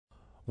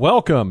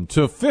Welcome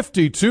to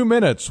 52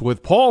 Minutes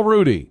with Paul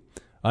Rudy,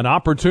 an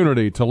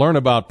opportunity to learn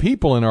about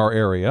people in our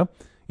area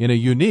in a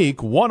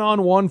unique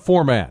one-on-one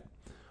format.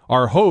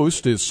 Our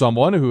host is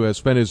someone who has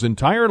spent his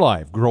entire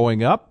life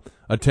growing up,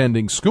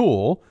 attending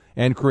school,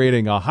 and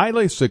creating a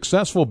highly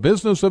successful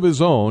business of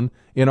his own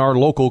in our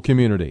local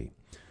community.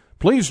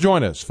 Please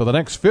join us for the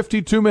next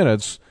 52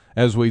 minutes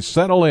as we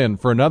settle in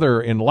for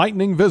another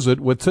enlightening visit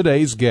with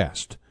today's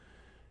guest.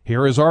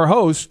 Here is our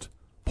host,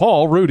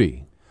 Paul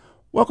Rudy.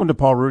 Welcome to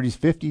Paul Rudy's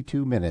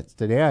 52 Minutes.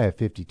 Today I have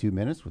 52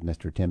 minutes with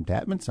Mr. Tim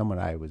Tatman, someone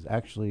I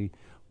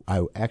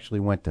actually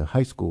went to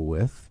high school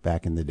with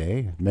back in the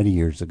day, many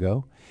years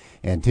ago.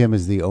 And Tim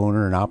is the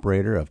owner and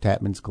operator of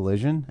Tatman's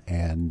Collision.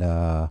 And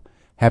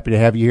happy to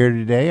have you here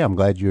today. I'm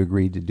glad you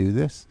agreed to do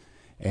this.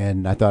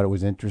 And I thought it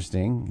was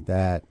interesting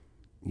that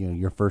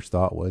your first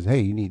thought was, hey,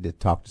 you need to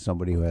talk to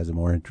somebody who has a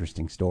more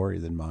interesting story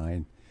than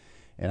mine.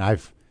 And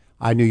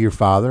I knew your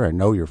father. I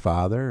know your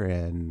father,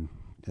 and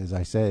as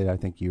I said, I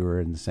think you were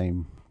in the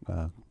same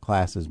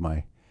class as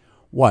my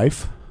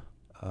wife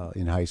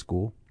in high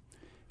school.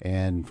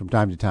 And from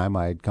time to time,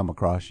 I'd come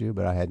across you,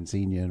 but I hadn't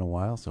seen you in a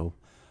while. So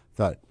I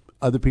thought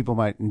other people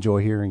might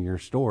enjoy hearing your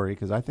story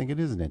because I think it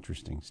is an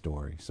interesting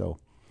story. So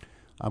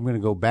I'm going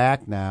to go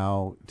back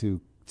now to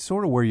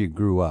sort of where you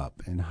grew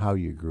up and how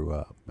you grew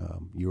up.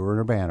 You were an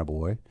Urbana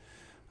boy.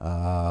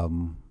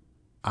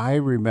 I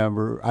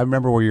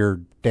remember where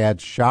your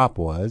dad's shop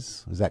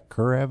was. Was that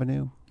Kerr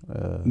Avenue?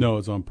 No,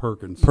 it's on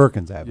Perkins.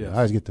 Perkins Avenue. Yes. I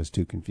always get those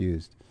two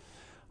confused.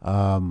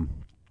 And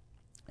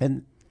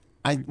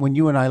when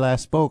you and I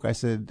last spoke, I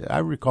said, I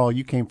recall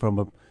you came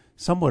from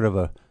somewhat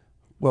of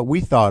what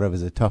we thought of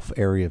as a tough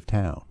area of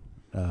town,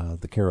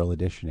 the Carroll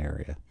Addition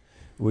area.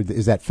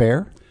 Is that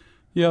fair?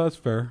 Yeah, that's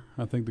fair.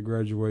 I think the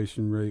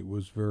graduation rate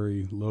was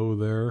very low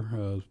there. It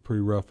was a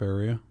pretty rough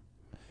area.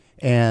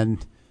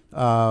 And,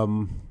 I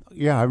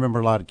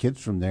remember a lot of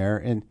kids from there.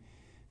 And,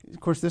 of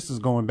course, this is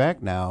going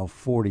back now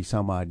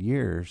 40-some-odd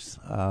years.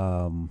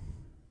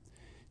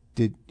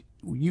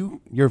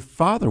 Your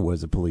father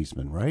was a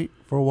policeman, right,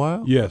 for a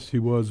while? Yes, he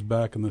was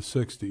back in the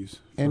 60s.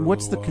 And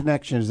what's the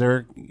connection?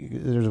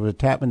 There's a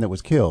Tatman that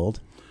was killed.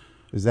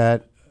 Is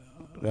that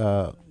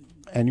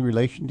any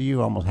relation to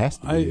you? Almost has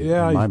to be.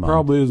 Yeah, in my he mind.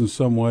 Probably is in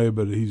some way,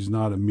 but he's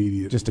not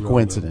immediate. Just a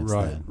coincidence,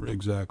 right? then.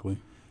 Exactly.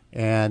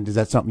 And is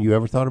that something you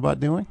ever thought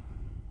about doing?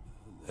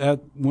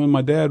 When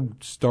my dad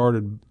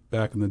started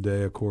back in the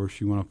day, of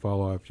course, you want to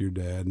follow after your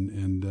dad,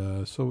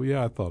 and so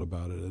I thought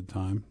about it at the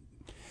time.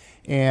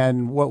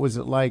 And what was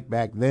it like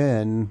back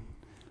then,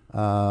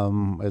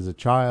 as a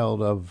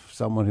child of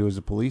someone who was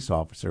a police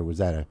officer? Was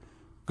that a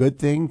good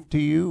thing to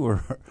you,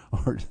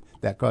 or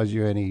that caused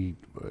you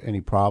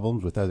any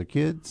problems with other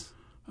kids?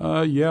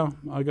 Yeah,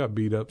 I got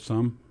beat up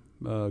some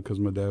because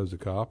my dad was a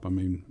cop. I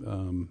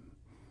mean,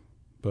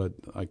 but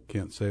I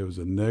can't say it was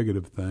a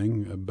negative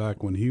thing.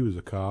 Back when he was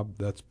a cop,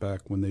 that's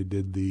back when they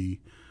did the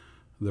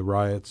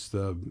riots,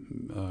 the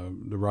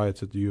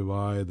riots at the U of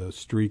I, the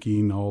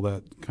streaking, all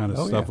that kind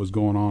of stuff was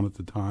going on at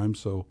the time.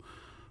 So,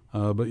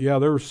 but yeah,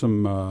 there was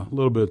some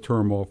little bit of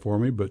turmoil for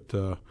me, but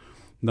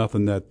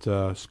nothing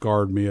that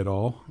scarred me at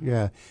all.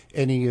 Yeah.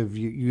 Any of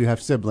you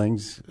have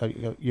siblings?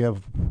 You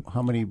have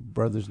how many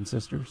brothers and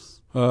sisters?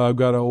 I've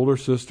got an older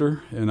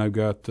sister, and I've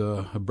got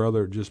a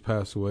brother that just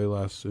passed away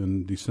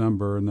in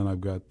December, and then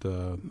I've got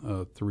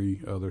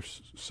 3 other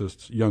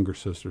younger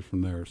sisters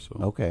from there. So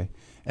okay.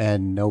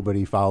 And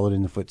nobody followed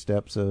in the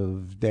footsteps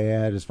of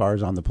Dad as far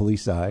as on the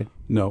police side?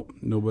 No,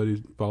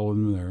 nobody followed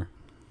him there.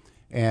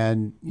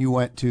 And you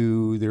went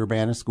to the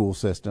Urbana school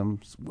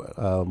systems,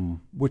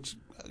 which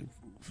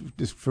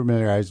just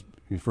familiarize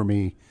for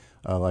me,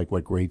 like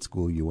what grade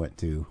school you went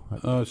to.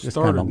 Just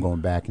kind of I'm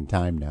going back in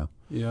time now.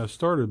 Yeah, I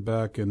started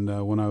back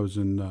when I was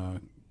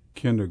in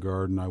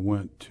kindergarten. I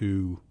went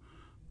to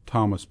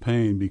Thomas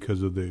Paine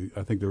because of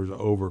I think there was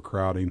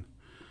overcrowding.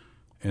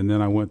 And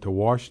then I went to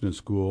Washington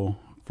School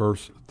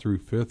 1st through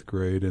 5th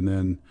grade, and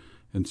then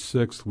in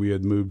 6th we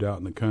had moved out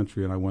in the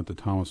country, and I went to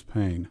Thomas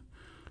Paine.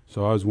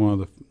 So I was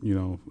one of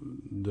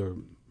the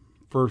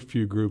first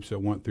few groups that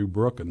went through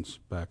Brookins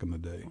back in the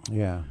day.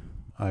 Yeah.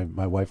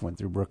 My wife went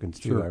through Brookins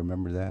too. Sure. I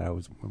remember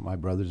that. My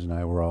brothers and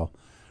I were all,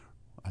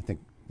 it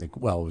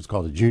was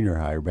called a junior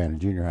high, Urbana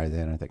Junior High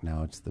then. I think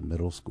now it's the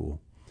middle school.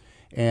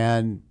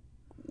 And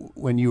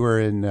when you were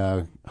in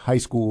high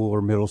school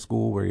or middle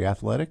school, were you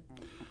athletic?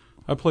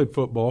 I played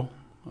football.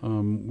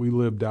 We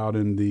lived out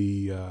in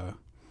the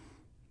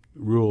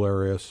rural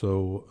area,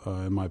 so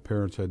and my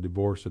parents had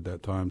divorced at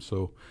that time,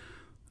 so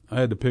I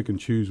had to pick and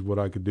choose what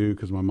I could do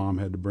because my mom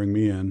had to bring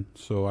me in.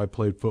 So I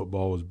played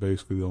football. Was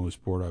basically the only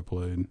sport I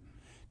played.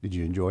 Did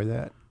you enjoy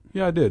that?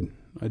 Yeah, I did.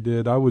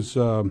 I was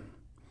a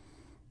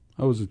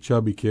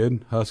chubby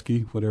kid,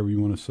 husky, whatever you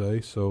want to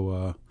say.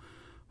 So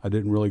I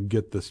didn't really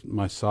get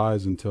my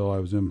size until I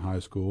was in high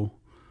school.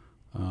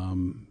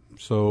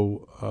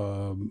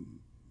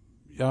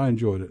 I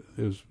enjoyed it.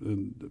 It was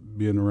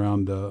being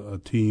around a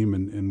team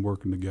and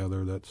working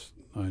together.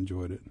 I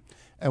enjoyed it.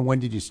 And when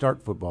did you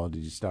start football?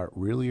 Did you start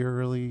really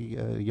early,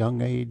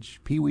 young age,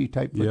 Pee Wee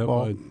type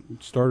football? Yep, I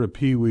started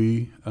Pee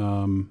Wee.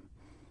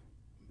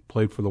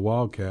 played for the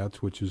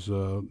Wildcats, which is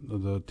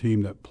the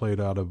team that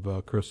played out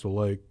of Crystal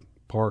Lake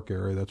Park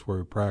area. That's where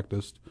we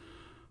practiced.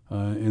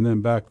 And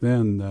then back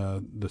then,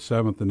 the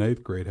 7th and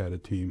 8th grade had a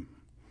team.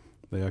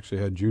 They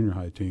actually had junior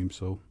high teams.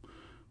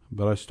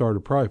 But I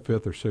started probably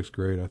 5th or 6th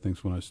grade, I think,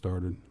 is when I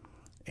started.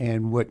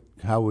 And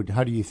how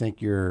do you think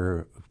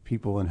your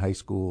people in high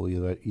school,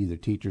 either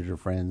teachers or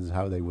friends,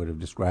 how they would have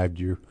described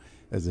you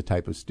as a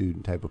type of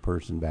student, type of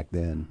person back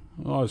then?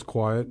 Well, I was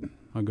quiet.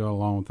 I got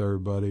along with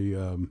everybody.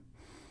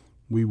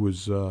 We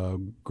was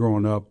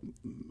growing up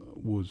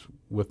was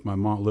with my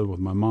mom, lived with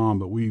my mom,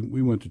 but we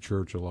went to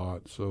church a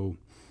lot. So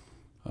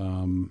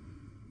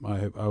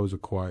I was a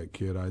quiet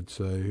kid, I'd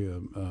say.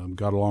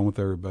 Got along with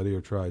everybody,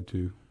 or tried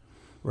to.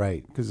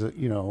 Right, because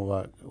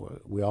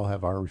we all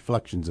have our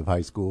reflections of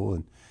high school,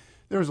 and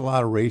there was a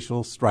lot of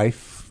racial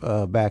strife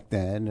back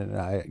then, and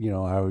I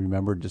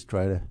remember just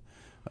try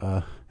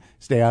to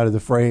stay out of the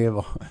fray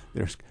of.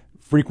 There's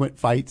frequent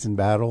fights and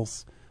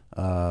battles.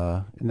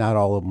 Not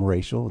all of them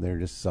racial.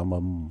 Some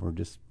of them were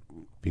just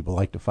people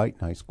like to fight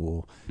in high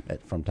school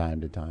from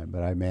time to time.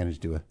 But I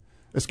managed to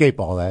escape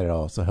all that. It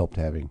also helped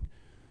having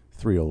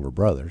 3 older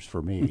brothers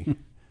for me.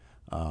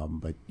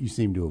 But you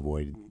seem to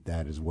avoid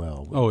that as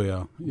well. Oh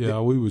yeah. I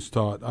was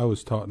taught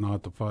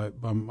not to fight.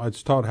 I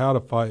was taught how to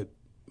fight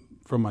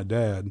from my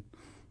dad,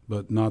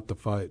 but not to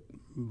fight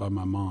by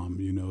my mom.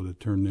 To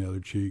turn the other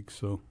cheek.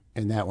 So.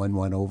 And that one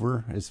went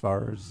over as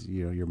far as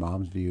your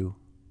mom's view.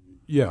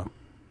 Yeah.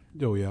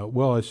 Oh yeah.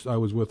 Well, I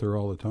was with her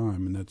all the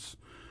time, and that's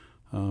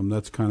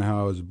kind of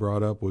how I was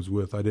brought up.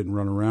 I didn't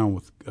run around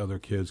with other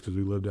kids because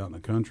we lived out in the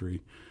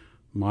country.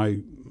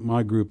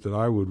 My group that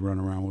I would run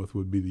around with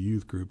would be the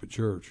youth group at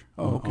church.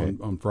 Oh, okay.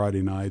 On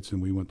Friday nights, and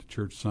we went to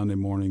church Sunday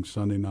morning,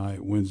 Sunday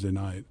night, Wednesday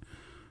night.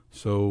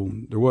 So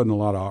there wasn't a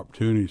lot of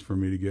opportunities for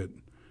me to get.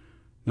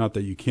 Not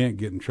that you can't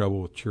get in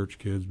trouble with church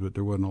kids, but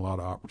there wasn't a lot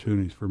of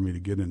opportunities for me to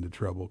get into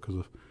trouble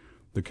because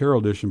the Carroll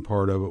Edition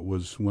part of it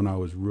was when I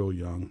was real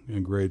young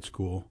in grade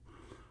school,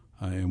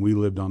 and we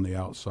lived on the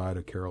outside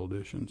of Carroll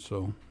Edition.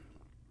 So,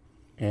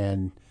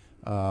 and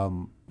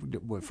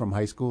from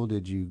high school,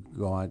 did you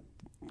go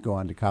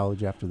on to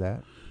college after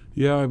that?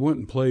 Yeah, I went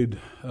and played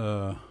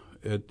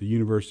at the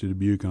University of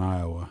Dubuque in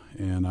Iowa,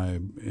 and I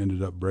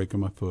ended up breaking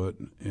my foot,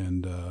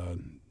 and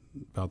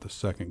about the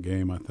second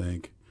game, I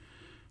think.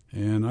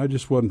 And I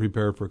just wasn't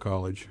prepared for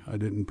college. I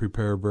didn't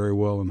prepare very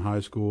well in high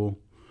school,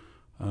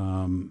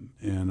 and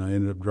I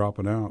ended up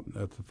dropping out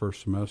at the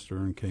first semester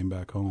and came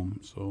back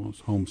home. So I was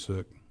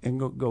homesick. And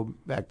go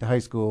back to high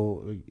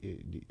school,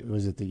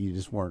 was it that you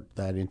just weren't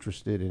that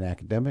interested in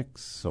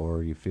academics,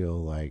 or you feel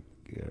like,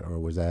 or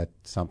was that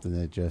something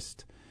that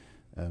just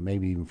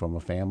maybe even from a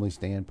family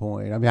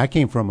standpoint? I mean, I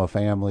came from a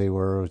family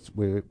where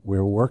we were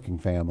a working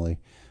family.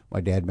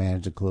 My dad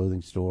managed a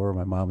clothing store.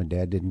 My mom and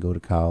dad didn't go to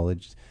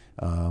college.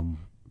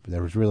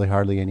 There was really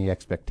hardly any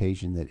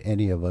expectation that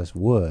any of us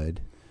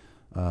would.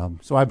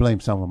 So I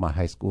blame some of my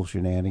high school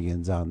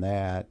shenanigans on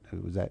that.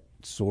 Was that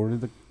sort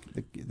of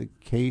the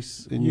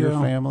case in your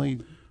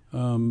family?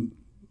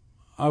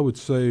 I would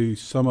say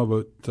some of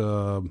it,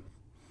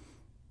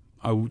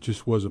 I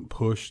just wasn't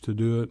pushed to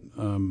do it.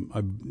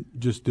 I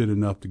just did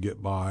enough to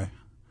get by.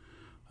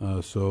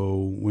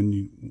 So when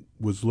you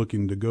was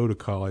looking to go to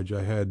college,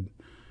 I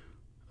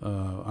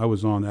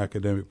was on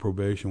academic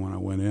probation when I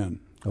went in.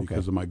 Okay.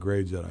 Because of my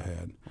grades that I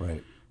had.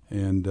 Right.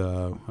 And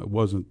it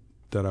wasn't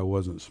that I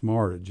wasn't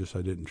smart, it just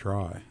I didn't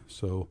try.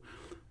 So,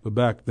 but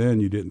back then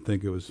you didn't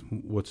think it was,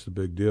 what's the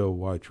big deal,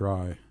 why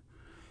try?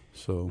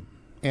 So.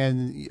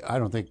 And I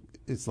don't think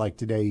it's like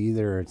today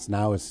either. It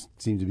seems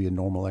to be a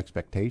normal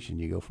expectation.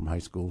 You go from high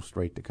school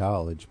straight to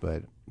college,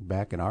 but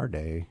back in our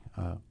day,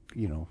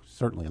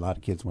 certainly a lot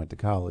of kids went to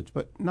college,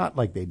 but not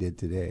like they did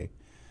today.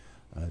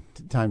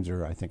 Times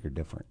I think are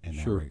different in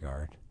that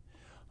regard.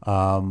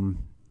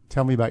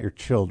 Tell me about your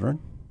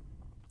children.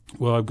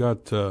 Well, I've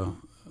got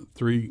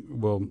 3.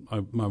 Well,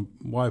 my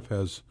wife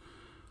has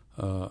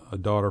a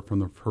daughter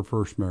from her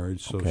first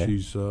marriage, so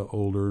she's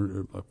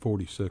older,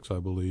 46, I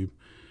believe.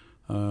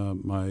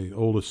 My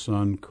oldest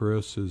son,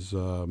 Chris, is,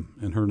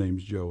 and her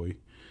name's Joey,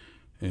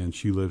 and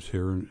she lives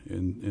here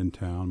in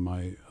town.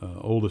 My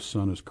oldest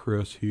son is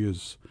Chris. He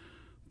is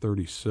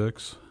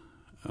 36,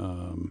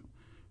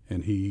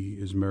 and he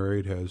is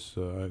married.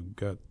 I've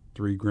got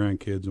 3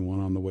 grandkids and one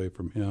on the way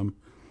from him.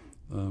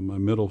 My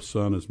middle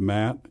son is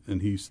Matt,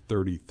 and he's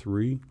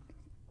 33,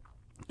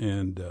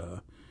 and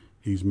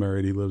he's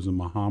married. He lives in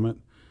Mahomet,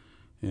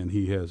 and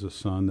he has a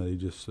son that he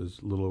just is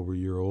a little over a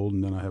year old.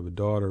 And then I have a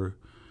daughter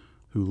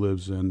who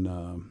lives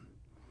in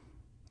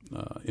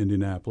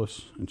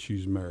Indianapolis, and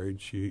she's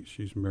married.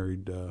 She's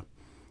married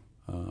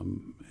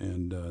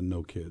and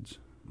no kids.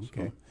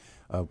 Okay.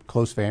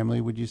 Close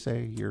family, would you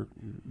say your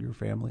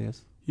family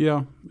is?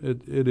 Yeah,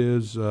 it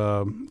is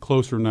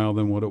closer now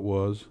than what it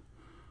was.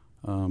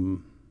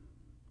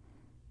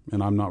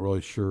 And I'm not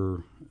really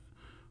sure.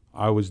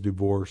 I was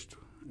divorced,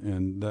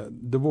 and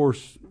that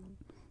divorce,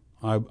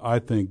 I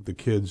think the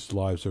kids'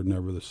 lives are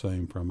never the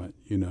same from it.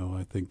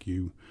 I think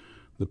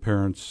the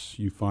parents,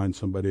 you find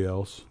somebody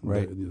else.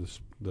 Right.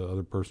 The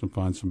other person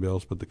finds somebody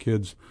else, but the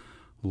kids'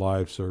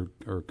 lives are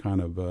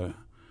kind of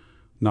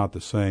not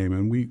the same.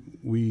 And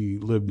we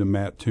lived in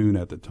Mattoon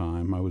at the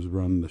time. I was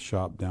running the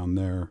shop down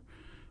there,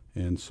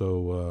 and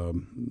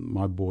so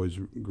my boys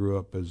grew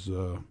up as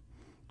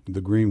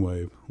the Green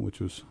Wave, which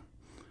was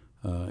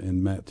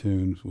in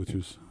Mattoon, which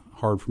was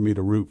hard for me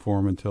to root for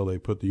them until they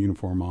put the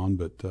uniform on.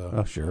 But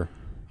Oh, sure.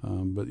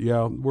 but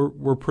yeah,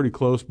 we're pretty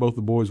close. Both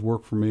the boys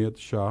work for me at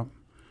the shop.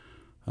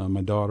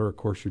 My daughter, of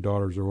course, your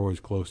daughters are always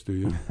close to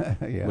you.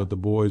 Yeah. But the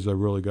boys, I've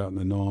really gotten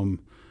to know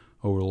them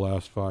over the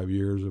last 5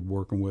 years of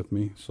working with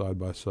me side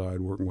by side,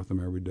 working with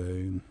them every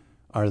day. And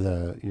Are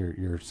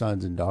your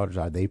sons and daughters,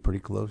 are they pretty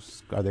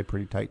close? Are they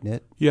pretty tight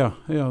knit? yeah,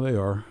 they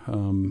are.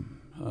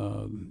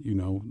 You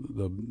know,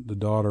 the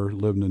daughter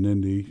living in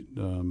Indy,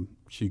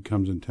 she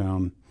comes in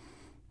town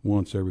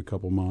once every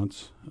couple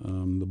months.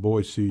 The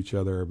boys see each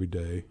other every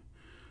day.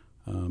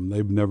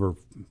 They've never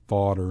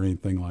fought or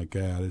anything like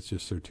that. It's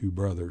just they're two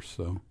brothers.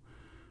 So,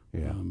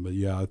 Yeah. but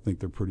yeah, I think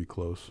they're pretty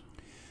close.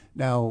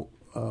 Now,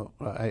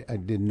 I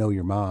didn't know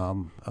your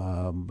mom,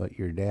 but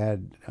your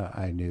dad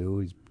I knew.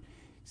 He's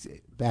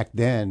back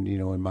then, you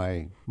know, in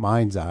my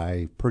mind's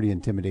eye, pretty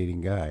intimidating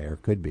guy, or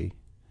could be.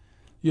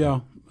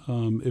 Yeah,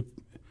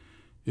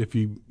 if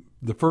you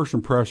the first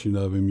impression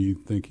of him, you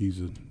think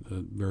he's a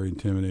very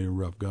intimidating,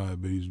 rough guy,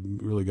 but he's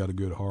really got a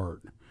good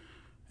heart.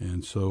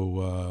 And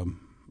so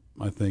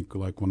I think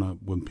like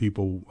when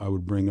people I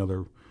would bring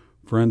other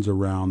friends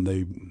around,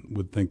 they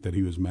would think that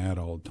he was mad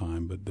all the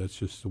time, but that's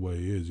just the way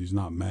he is. He's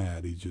not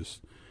mad.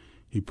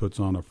 He puts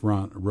on a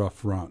rough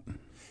front.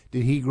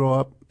 Did he grow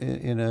up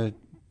in a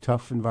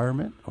tough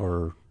environment,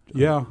 or?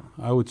 Yeah,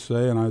 I would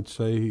say, and I'd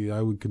say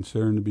I would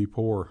consider him to be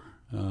poor.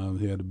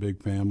 He had a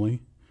big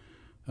family.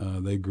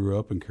 They grew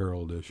up in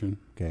Carroll Addition.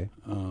 Okay.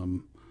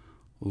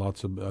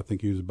 I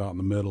think he was about in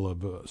the middle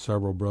of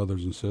several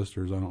brothers and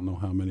sisters. I don't know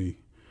how many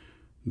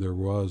there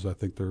was. I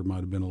think there might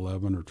have been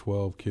 11 or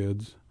 12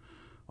 kids.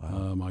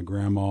 Wow. My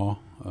grandma,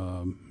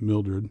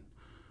 Mildred,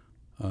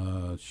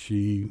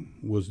 she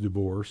was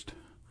divorced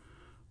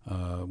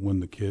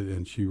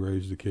and she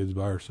raised the kids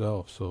by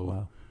herself. So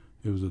Wow.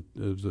 it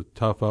was a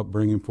tough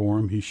upbringing for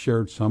him. He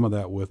shared some of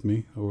that with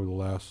me over the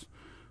last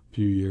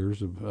few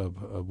years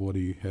of what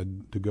he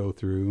had to go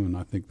through, and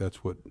I think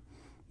that's what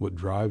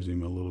drives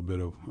him a little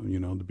bit of, you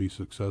know, to be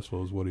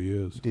successful is what he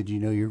is. Did you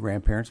know your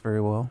grandparents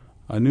very well?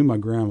 I knew my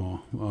grandma.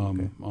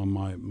 Okay. On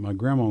my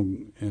grandma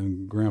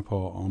and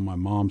grandpa on my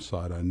mom's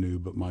side I knew,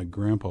 but my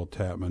grandpa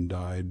Tapman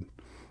died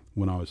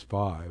when I was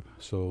 5,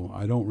 so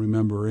I don't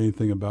remember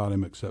anything about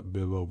him except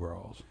bib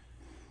overalls.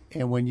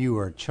 And when you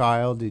were a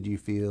child, did you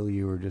feel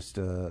you were just,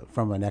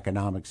 from an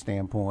economic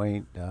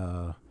standpoint,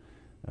 you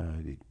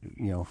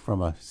know,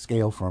 from a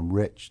scale from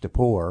rich to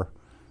poor,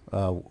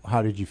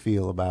 how did you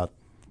feel about,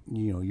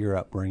 you know, your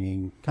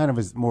upbringing, kind of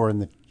as more in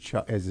the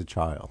as a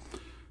child?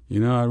 You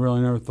know, I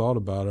really never thought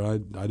about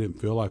it. I didn't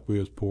feel like we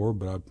was poor,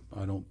 but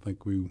I don't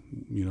think we,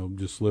 you know,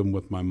 just living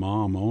with my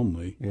mom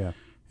only. Yeah.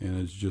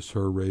 And it's just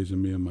her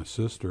raising me and my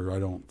sister. I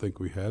don't think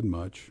we had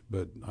much,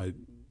 but I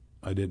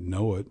didn't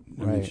know it.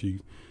 I Right.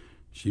 mean,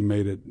 she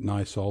made it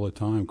nice all the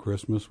time.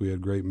 Christmas, we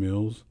had great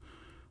meals.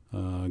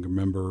 I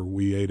remember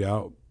we ate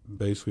out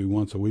basically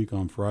once a week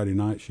on Friday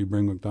night. She'd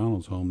bring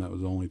McDonald's home. That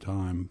was the only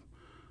time.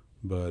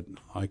 But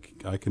I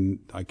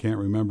can't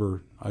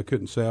remember. I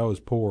couldn't say I was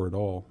poor at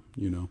all,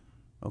 you know.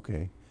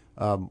 Okay.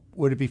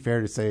 Would it be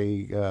fair to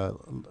say a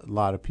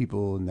lot of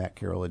people in that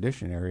Carroll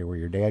Addition area where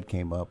your dad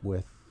came up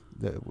with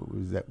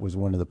that was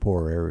one of the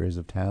poorer areas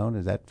of town?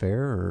 Is that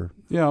fair? Or?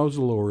 Yeah, it was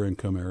a lower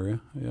income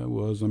area. Yeah, it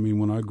was. I mean,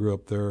 when I grew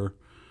up there,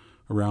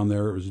 around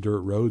there, it was dirt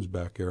roads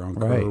back there. On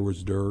Right. Carter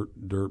was dirt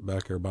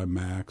back there by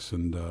Max,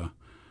 and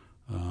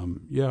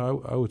yeah,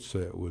 I would say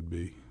it would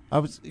be.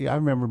 I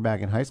remember back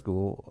in high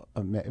school,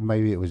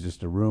 maybe it was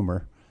just a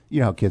rumor. You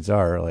know how kids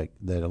are, like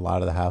that a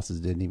lot of the houses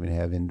didn't even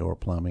have indoor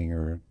plumbing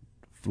or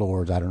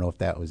floors. I don't know if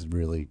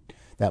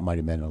that might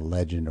have been a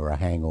legend or a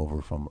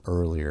hangover from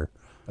earlier,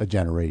 a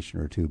generation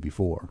or two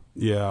before.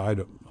 Yeah, I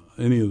don't.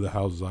 Any of the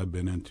houses I've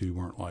been into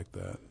weren't like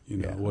that. You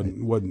know,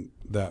 Yeah, wasn't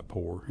that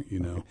poor.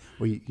 You know. Okay.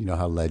 Well, you know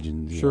how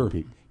legends, Sure.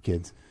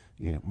 Kids,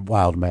 you know,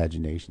 wild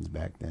imaginations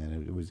back then.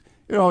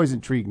 It always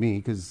intrigued me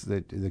because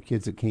the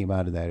kids that came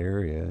out of that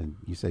area, and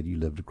you said you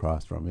lived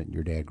across from it, and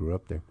your dad grew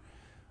up there.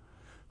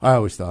 I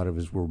always thought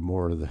were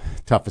more of the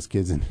toughest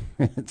kids in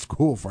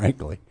school,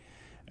 frankly,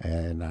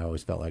 and I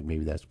always felt like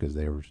maybe that's because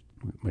they were,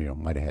 you know,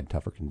 might have had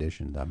tougher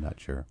conditions. I'm not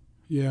sure.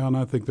 Yeah, and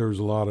I think there's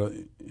a lot of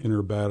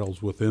inner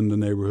battles within the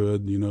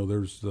neighborhood. You know,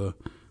 there's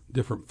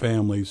different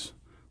families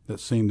that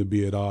seem to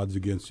be at odds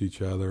against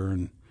each other,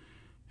 and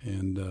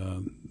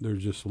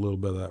there's just a little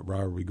bit of that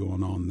rivalry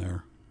going on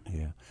there.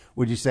 Yeah.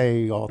 Would you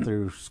say all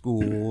through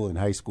school and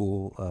high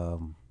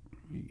school,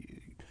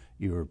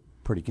 you were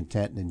pretty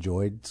content and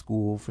enjoyed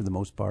school for the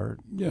most part?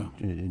 Yeah,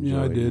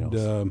 Enjoyed, I did. You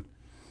know,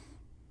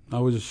 I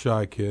was a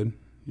shy kid.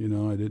 You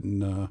know, I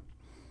didn't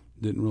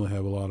really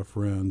have a lot of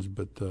friends,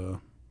 but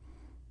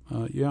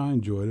Yeah, I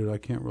enjoyed it. I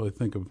can't really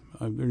think of.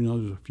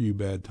 There's a few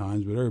bad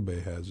times, but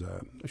everybody has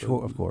that.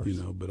 Sure, of course.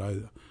 But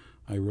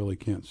I really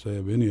can't say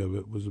of any of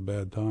it was a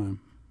bad time.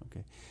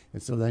 Okay.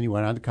 And so then you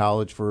went on to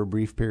college for a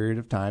brief period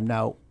of time.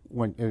 Now,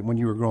 when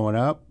you were growing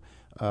up,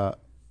 how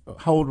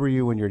old were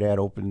you when your dad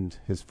opened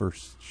his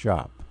first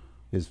shop,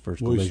 his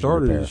first collision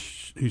repair?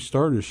 He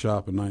started his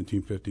shop in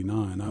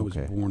 1959. I was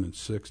Okay. born in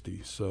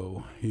 60,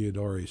 so he had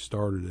already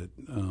started it.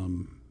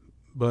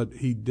 But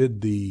he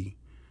did the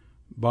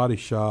body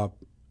shop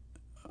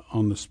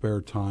on the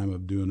spare time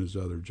of doing his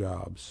other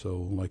jobs. So,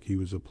 like, he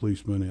was a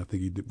policeman. I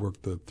think he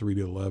worked the 3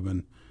 to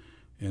 11,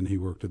 and he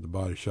worked at the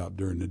body shop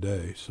during the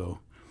day. So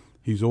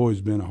he's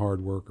always been a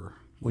hard worker.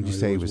 Would you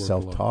say he was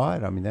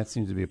self-taught? I mean, that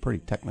seems to be a pretty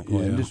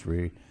technical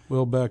industry.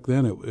 Well, back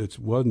then it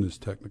wasn't as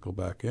technical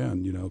back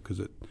then, because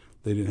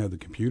they didn't have the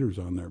computers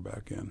on there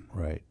back then.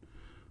 Right.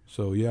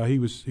 So yeah, he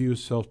was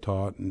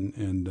self-taught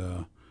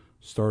and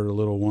started a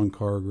little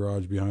one-car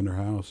garage behind our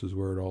house is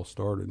where it all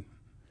started.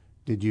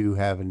 Did you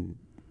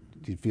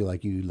feel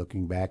like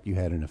looking back, you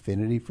had an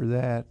affinity for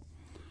that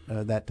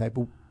type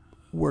of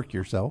work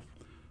yourself?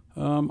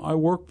 I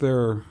worked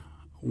there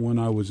when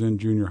I was in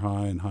junior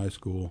high and high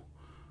school,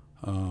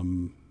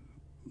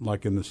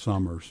 like in the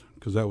summers,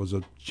 because that was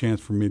a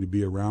chance for me to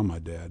be around my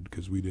dad,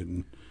 because we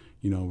didn't,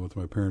 with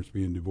my parents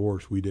being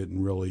divorced, we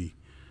didn't really,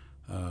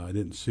 I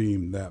didn't see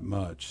him that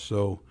much.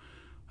 So,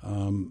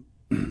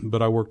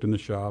 but I worked in the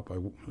shop. I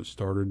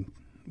started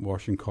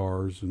washing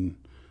cars and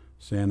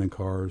sanding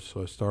cars,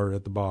 so I started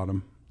at the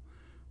bottom.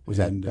 Was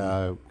that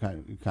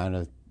kind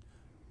of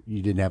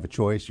you didn't have a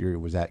choice?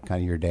 Was that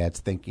kind of your dad's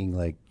thinking,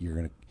 like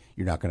you're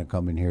not gonna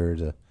come in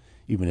here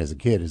even as a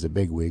kid, as a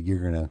bigwig, you're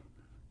gonna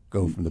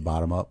go from the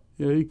bottom up?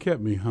 Yeah, he kept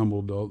me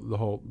humbled all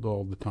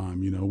the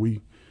time.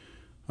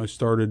 I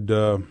started,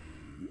 at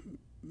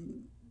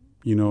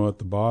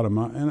the bottom,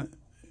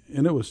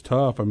 and it was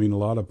tough. I mean, a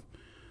lot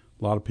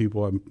of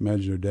people, I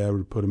imagine their dad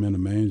would put them in a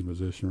man's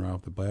position right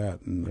off the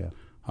bat, and yeah.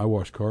 I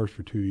washed cars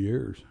for 2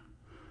 years.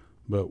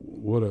 But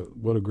what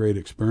a great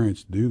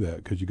experience to do that,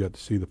 because you got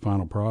to see the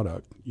final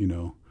product,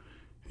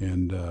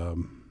 and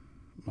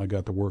I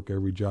got to work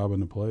every job in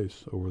the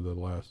place over the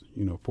last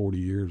 40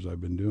 years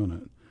I've been doing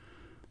it.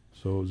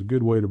 So it was a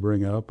good way to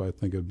bring up. I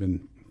think it'd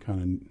been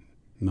kind of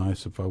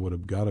nice if I would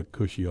have got a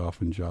cushy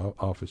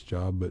office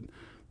job, but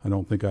I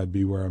don't think I'd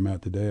be where I'm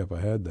at today if I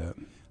had that.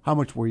 How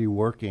much were you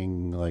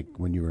working, like,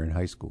 when you were in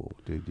high school?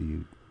 Did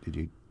you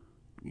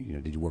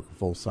work a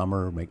full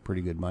summer, make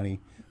pretty good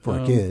money for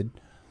a kid?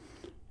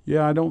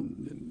 Yeah,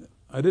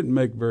 I didn't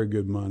make very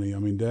good money. I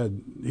mean,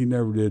 Dad, he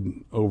never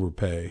did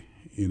overpay,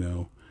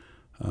 It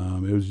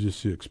was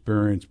just the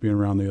experience being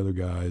around the other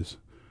guys.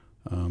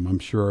 I'm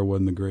sure I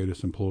wasn't the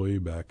greatest employee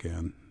back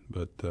then,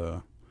 but,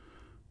 I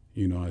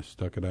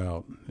stuck it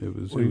out.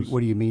 What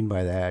do you mean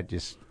by that?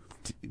 Just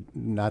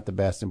not the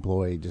best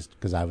employee just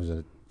because I was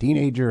a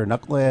teenager, a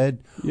knucklehead?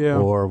 Yeah.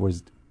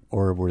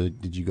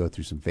 Did you go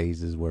through some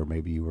phases where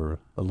maybe you were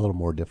a little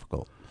more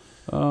difficult?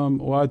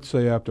 Well, I'd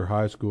say after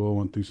high school, I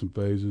went through some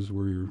phases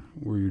where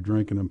you're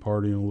drinking and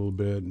partying a little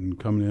bit and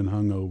coming in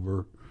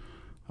hungover,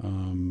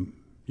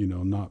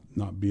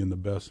 not being the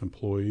best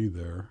employee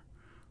there.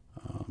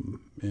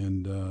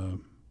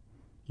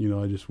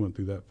 I just went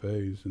through that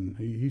phase, and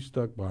he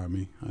stuck by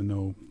me. I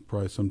know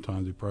probably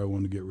sometimes he probably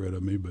wanted to get rid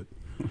of me, but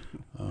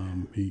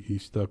he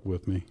stuck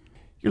with me.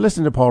 You're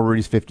listening to Paul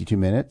Ruedi's 52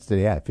 Minutes.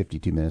 Today I have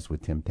 52 Minutes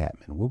with Tim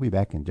Tatman. We'll be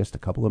back in just a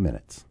couple of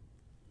minutes.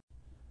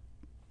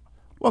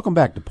 Welcome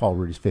back to Paul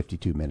Ruedi's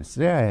 52 Minutes.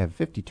 Today I have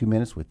 52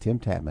 Minutes with Tim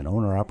Tatman,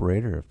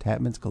 owner-operator of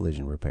Tatman's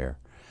Collision Repair.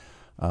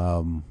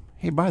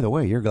 Hey, by the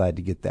way, you're glad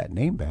to get that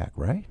name back,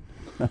 right?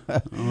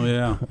 Oh,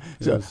 yeah.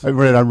 So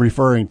what I'm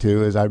referring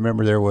to is I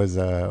remember there was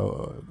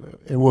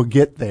and we'll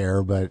get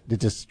there, but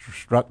it just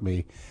struck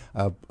me.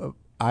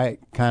 I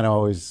kind of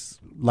always,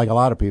 like a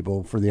lot of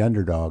people, for the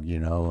underdog,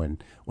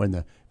 and when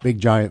the big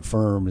giant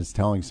firm is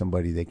telling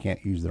somebody they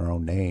can't use their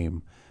own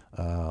name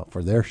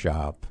for their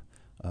shop,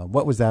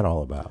 what was that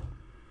all about?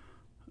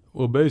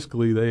 Well,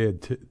 basically, they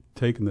had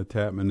taken the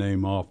Tatman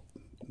name off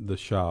the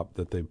shop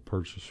that they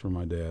purchased from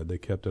my dad. They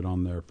kept it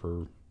on there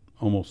for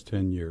almost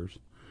 10 years.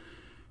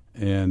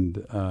 And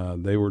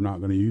they were not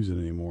going to use it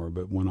anymore.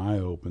 But when I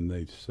opened,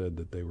 they said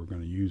that they were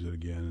going to use it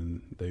again,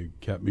 and they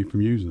kept me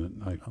from using it.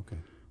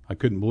 I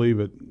couldn't believe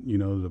it,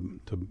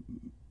 to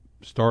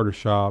start a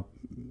shop,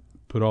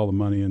 put all the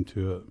money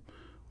into it,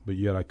 but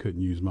yet I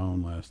couldn't use my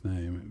own last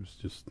name. It was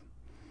just...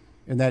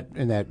 And that,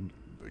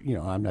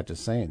 I'm not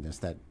just saying this,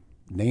 that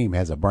name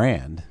has a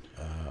brand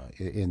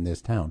in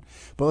this town.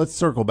 But let's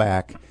circle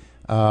back.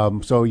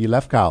 So you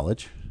left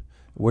college.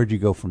 Where'd you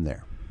go from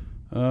there?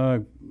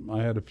 I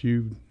had a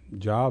few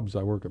jobs.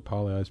 I worked at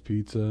Polly Ice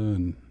Pizza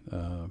and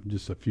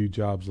just a few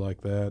jobs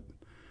like that.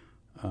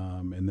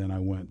 And then I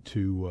went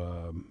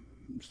to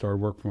started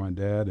working for my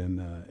dad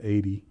in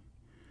 80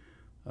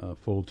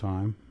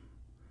 full-time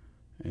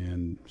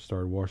and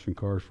started washing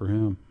cars for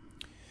him.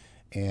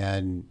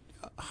 And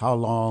how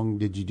long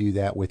did you do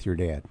that with your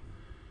dad?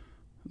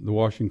 The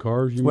washing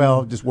cars, you mean?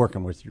 Well, just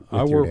working with your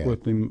dad.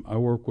 with him. I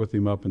worked with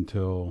him up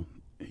until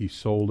he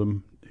sold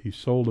them. He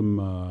sold them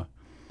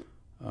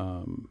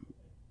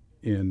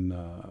in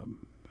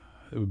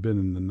it would have been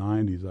in the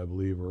 90s, I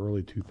believe, or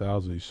early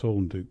 2000s. He sold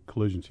them to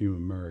Collision Team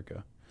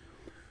America.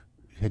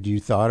 Had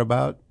you thought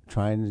about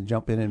trying to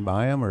jump in and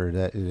buy them, or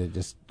did it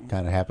just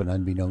kind of happen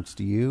unbeknownst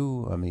to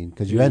you? I mean,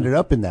 because you ended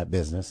up in that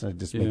business, and it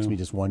just makes me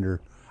just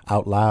wonder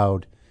out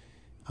loud.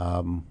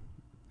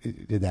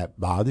 Did that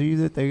bother you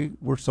that they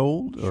were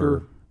sold?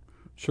 Or?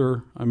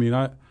 Sure. I mean,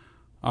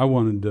 I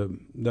wanted to.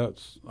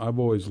 I've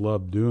always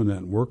loved doing that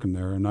and working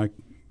there, and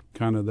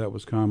that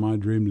was kind of my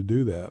dream to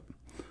do that.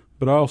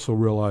 But I also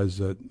realized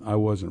that I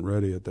wasn't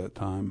ready at that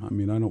time. I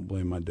mean, I don't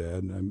blame my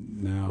dad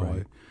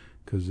now,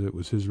 because it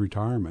was his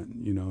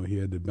retirement. You know, he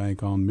had to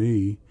bank on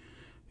me,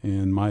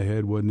 and my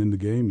head wasn't in the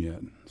game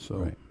yet.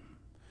 So,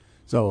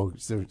 so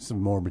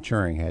some more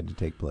maturing had to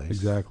take place.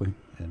 Exactly.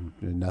 And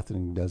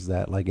nothing does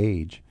that like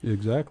age.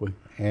 Exactly.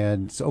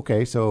 And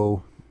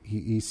so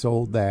he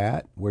sold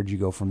that. Where'd you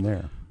go from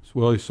there?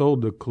 Well, he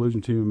sold to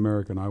Collision Team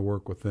America, and I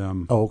worked with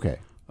them. Oh, okay.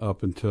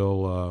 Up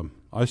until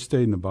I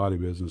stayed in the body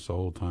business the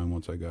whole time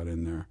once I got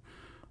in there.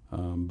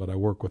 But I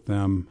worked with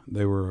them.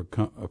 They were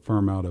a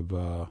firm out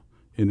of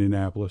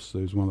Indianapolis.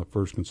 They was one of the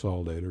first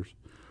consolidators.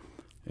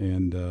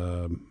 And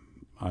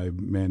I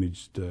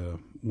managed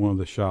one of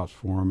the shops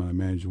for them, and I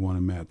managed one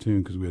in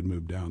Mattoon because we had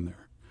moved down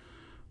there.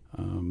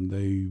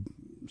 They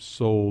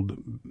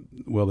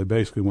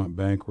basically went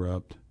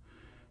bankrupt,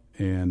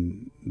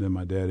 and then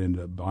my dad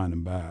ended up buying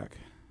them back.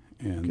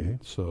 And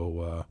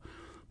so,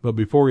 but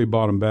before he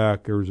bought them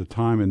back, there was a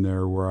time in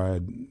there where I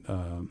had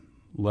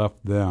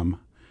left them,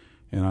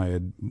 and I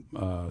had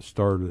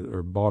started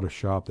or bought a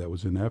shop that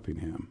was in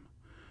Effingham.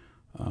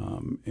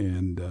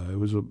 And it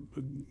was a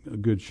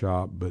good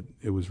shop, but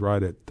it was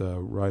right after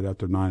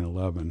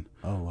 9/11.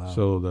 Oh, wow.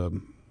 So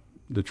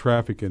the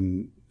traffic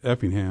in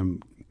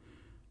Effingham,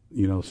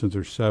 you know, since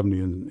there's 70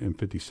 and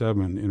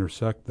 57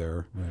 intersect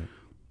there,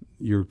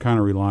 you're kind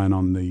of relying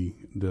on the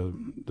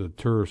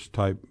tourist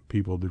type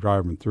people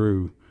driving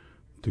through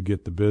to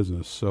get the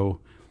business. So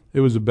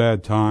it was a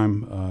bad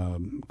time.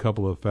 A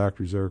couple of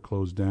factories there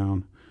closed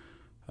down.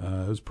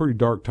 It was a pretty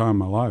dark time in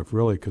my life,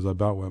 really, because I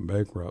about went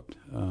bankrupt.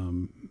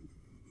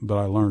 But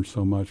I learned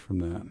so much from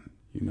that,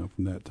 you know,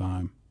 from that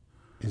time.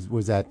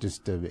 Was that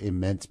just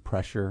immense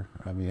pressure?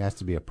 I mean, it has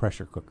to be a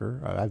pressure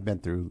cooker. I've been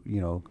through,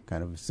 you know,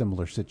 kind of a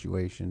similar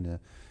situation,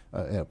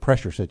 a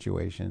pressure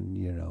situation,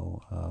 you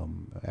know,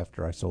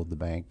 after I sold the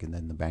bank, and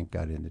then the bank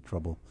got into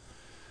trouble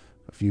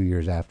a few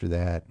years after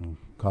that, and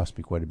cost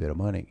me quite a bit of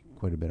money.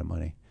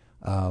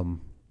 How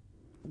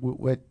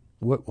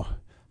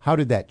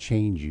did that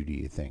change you, do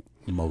you think,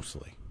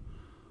 mostly?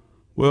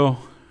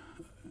 Well,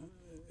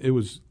 it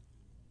was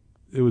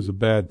a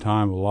bad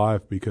time of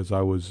life because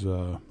I was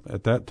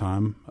at that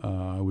time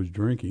I was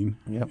drinking,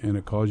 and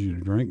it caused you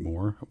to drink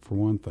more, for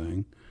one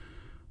thing.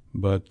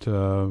 But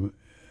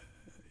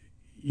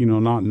you know,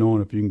 not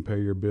knowing if you can pay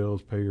your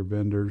bills, pay your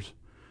vendors,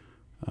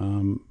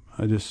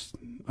 I just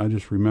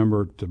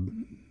remember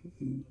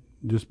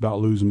just about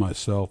losing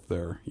myself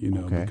there, you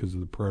know, because of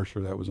the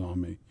pressure that was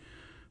on me,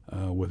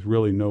 with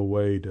really no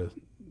way to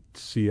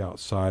see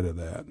outside of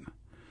that.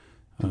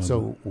 And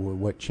so,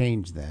 what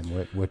changed then?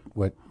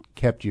 What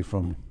kept you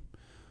from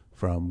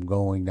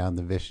going down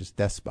the vicious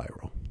death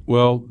spiral?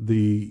 Well,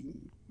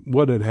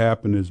 what had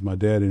happened is my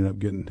dad ended up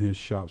getting his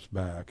shops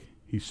back.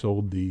 He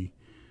sold the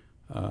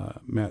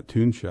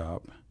Mattoon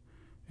shop,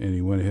 and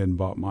he went ahead and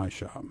bought my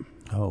shop.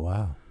 Oh,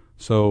 wow.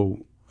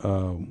 So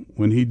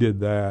when he did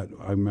that,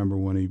 I remember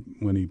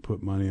when he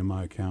put money in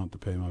my account to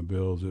pay my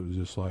bills, it was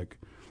just like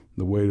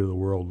the weight of the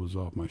world was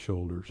off my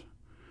shoulders.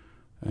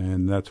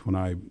 And that's when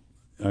I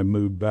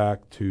moved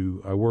back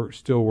to,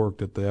 still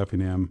worked at the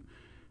Effingham,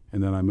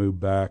 and then I moved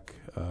back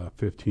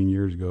 15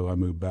 years ago. I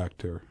moved back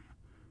to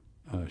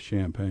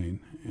Champaign,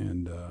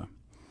 and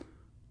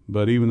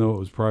but even though it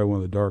was probably one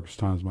of the darkest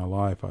times of my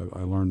life,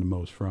 I learned the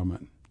most from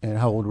it. And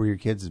how old were your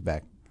kids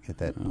back at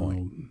that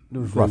point?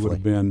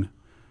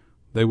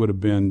 They would have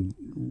been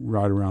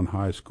right around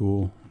high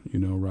school, you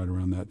know, right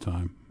around that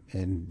time.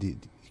 And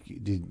did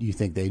you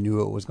think they knew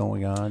what was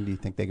going on? Do you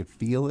think they could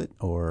feel it,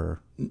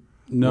 or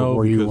no? Or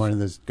were you one of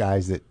those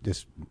guys that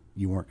just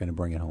you weren't going to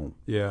bring it home?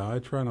 Yeah, I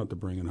try not to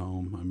bring it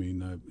home. I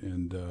mean,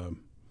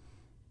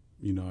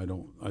 you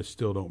know, I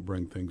still don't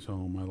bring things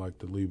home. I like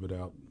to leave it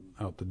out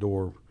the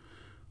door.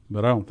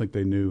 But I don't think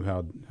they knew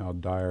how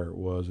dire it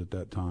was at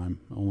that time.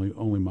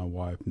 Only my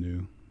wife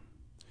knew.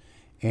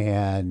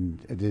 And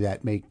did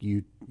that make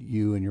you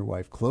and your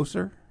wife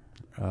closer?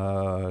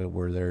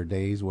 Were there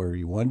days where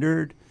you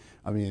wondered?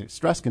 I mean,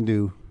 stress can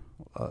do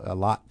a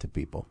lot to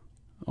people.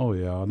 Oh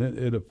yeah, and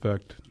it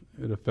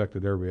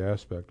affected every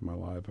aspect of my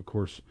life. Of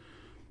course,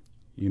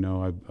 you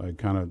know, I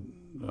kind of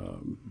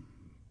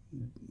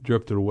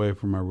drifted away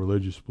from my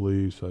religious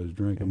beliefs. I was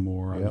drinking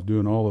more. I was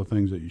doing all the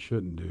things that you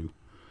shouldn't do.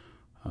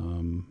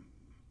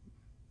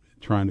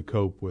 Trying to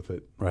cope with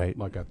it,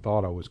 like I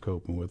thought I was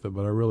coping with it,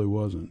 but I really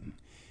wasn't.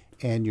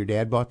 And your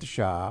dad bought the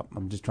shop.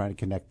 I'm just trying to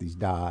connect these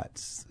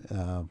dots.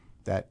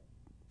 That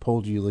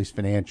pulled you, at least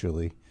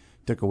financially,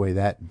 took away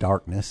that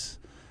darkness.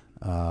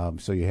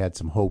 So you had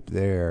some hope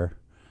there.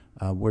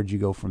 Where'd you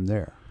go from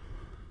there?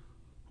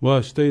 Well,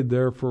 I stayed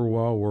there for a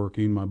while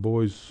working.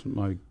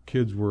 My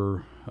kids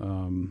were,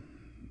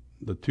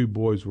 the two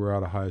boys were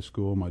out of high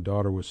school. My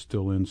daughter was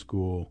still in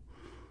school.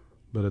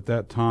 But at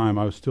that time,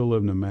 I was still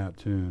living in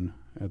Mattoon.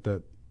 At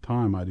that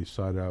time, I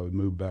decided I would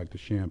move back to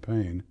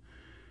Champaign.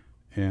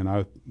 And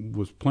I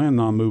was planning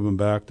on moving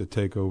back to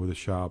take over the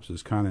shops.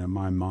 It's kind of in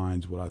my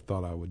mind what I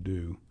thought I would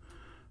do.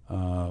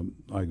 I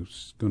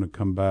was going to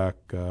come back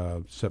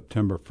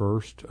September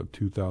 1st of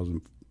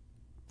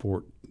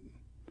 2004.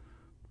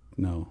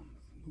 No.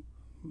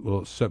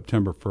 Well,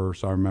 September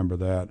 1st, I remember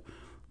that.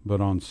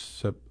 But on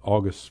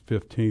August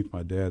 15th,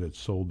 my dad had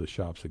sold the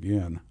shops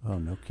again. Oh,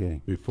 no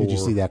kidding. Before, did you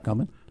see that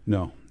coming?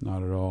 No,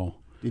 not at all.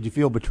 Did you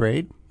feel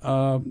betrayed?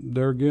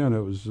 There again, it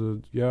was,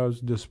 I was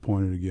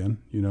disappointed again,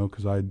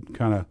 because I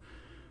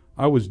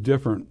was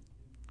different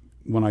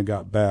when I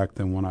got back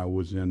than when I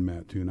was in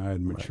Mattoon. I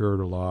had matured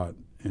a lot,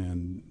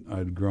 and I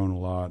had grown a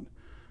lot.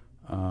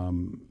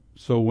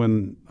 So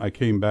when I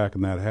came back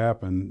and that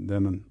happened,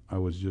 then I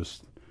was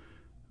just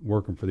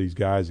working for these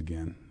guys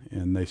again,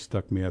 and they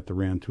stuck me at the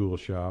Rantoul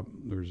shop.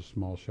 There's a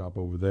small shop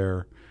over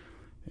there,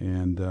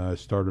 and I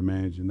started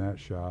managing that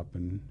shop,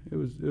 and it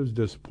was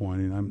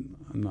disappointing. I'm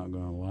not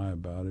going to lie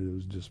about it. It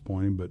was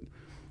disappointing, but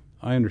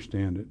I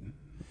understand it.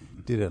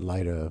 Did it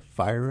light a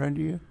fire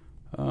under you?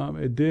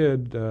 It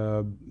did.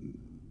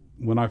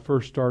 When I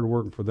first started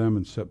working for them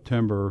in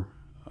September,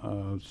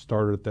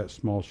 started at that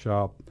small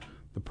shop.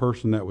 The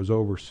person that was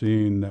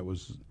overseeing, that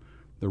was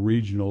the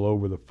regional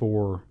over the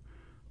 4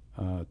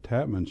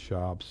 Tapman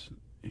shops,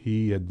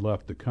 he had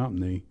left the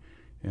company,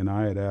 and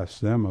I had asked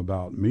them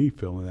about me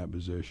filling that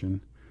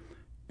position,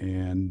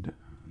 and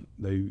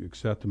they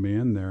accepted me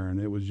in there, and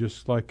it was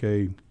just like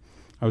I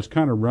was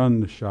kind of running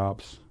the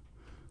shops,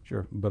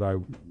 sure, but I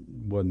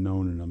wasn't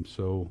owning them,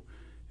 so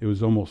it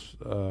was almost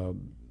a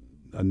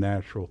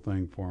natural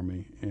thing for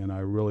me, and I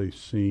really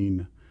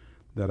seen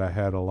that I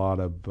had a lot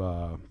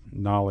of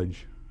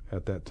knowledge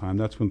at that time.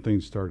 That's when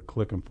things started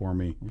clicking for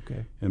me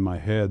in my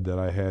head, that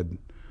I had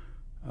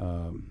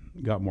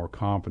got more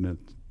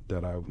confident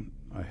that I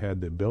had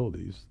the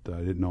abilities that I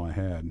didn't know I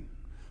had.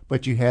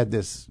 But you had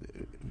this,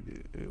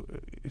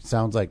 it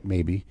sounds like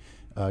maybe,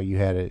 you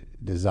had a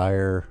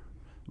desire.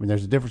 I mean,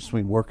 there's a difference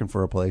between working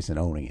for a place and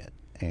owning it.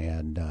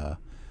 And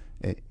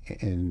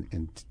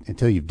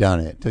until you've done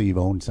it, until you've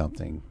owned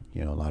something,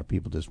 a lot of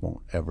people just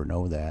won't ever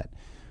know that.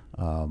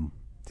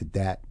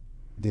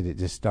 Did it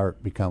just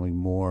start becoming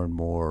more and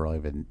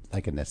more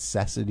like a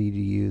necessity to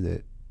you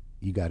that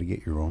you got to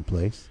get your own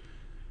place?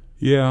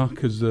 Yeah,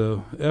 because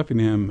the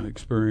Effingham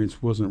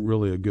experience wasn't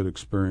really a good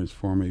experience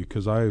for me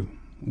because I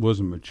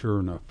wasn't mature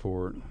enough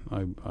for it.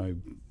 I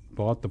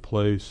bought the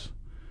place,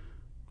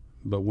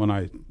 but when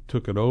I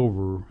took it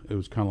over, it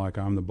was kind of like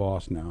I'm the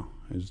boss now.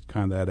 It was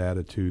kind of that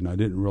attitude, and I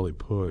didn't really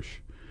push.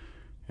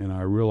 And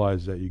I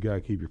realized that you got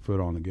to keep your foot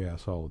on the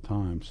gas all the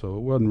time. So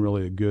it wasn't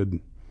really a good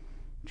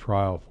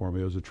trial for me.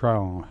 It was a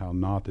trial on how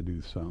not to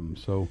do something.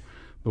 So,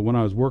 but when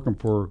I was working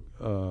for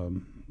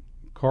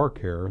Car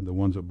Care, the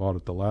ones that bought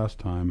it the last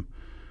time,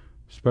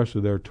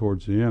 especially there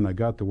towards the end, I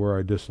got to where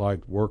I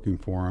disliked working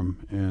for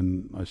them,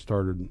 and I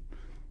started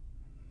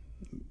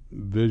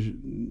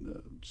looking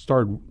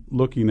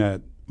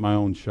at my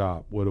own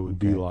shop, what it would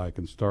be like,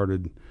 and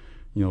started,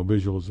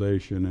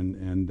 visualization,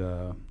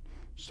 and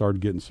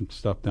started getting some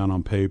stuff down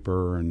on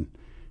paper. And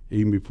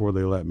even before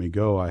they let me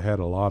go, I had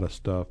a lot of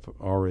stuff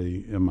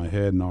already in my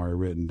head and already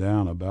written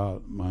down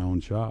about my own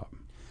shop.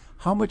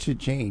 How much had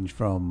changed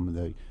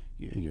from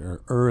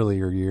your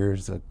earlier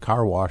years, the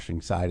car washing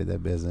side of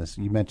that business?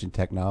 You mentioned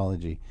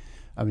technology.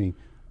 I mean,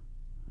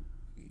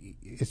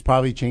 it's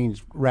probably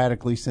changed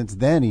radically since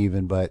then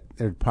even, but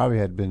there probably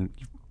had been,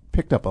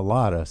 picked up a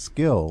lot of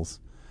skills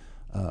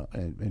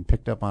and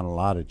picked up on a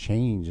lot of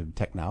change of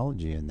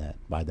technology in that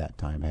by that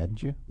time,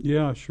 hadn't you?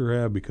 Yeah, I sure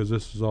have, because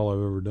this is all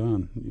I've ever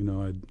done.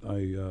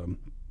 I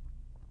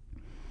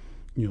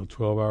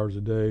 12 hours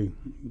a day,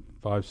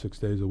 5-6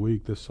 days a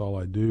week, this is all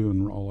I do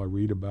and all I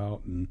read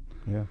about. And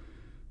yeah.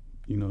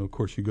 Of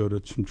course, you go to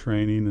some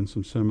training and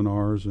some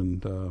seminars,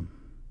 and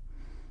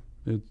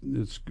it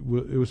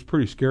was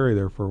pretty scary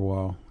there for a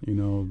while.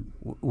 In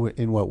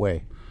what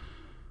way?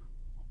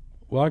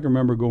 Well, I can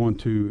remember going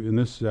to, and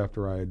this is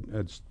after I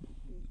had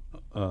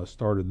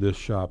started this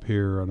shop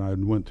here, and I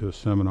went to a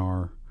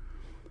seminar,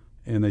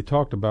 and they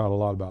talked a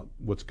lot about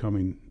what's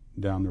coming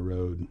down the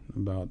road,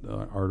 about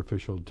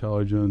artificial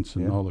intelligence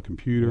and all the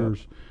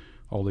computers,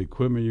 all the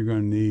equipment you're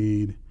going to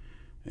need.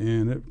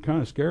 And it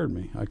kind of scared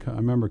me. I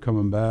remember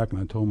coming back,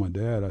 and I told my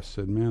dad, I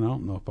said, man, I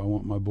don't know if I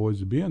want my boys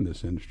to be in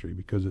this industry,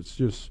 because it's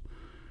just,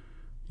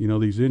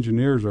 these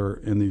engineers are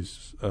in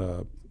these,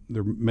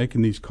 they're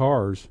making these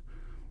cars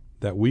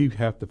that we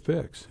have to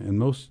fix. And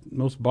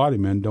most body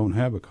men don't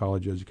have a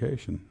college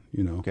education,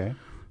 Okay.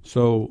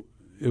 So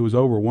it was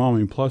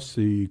overwhelming, plus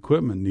the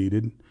equipment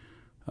needed,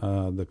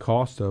 the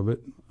cost of it.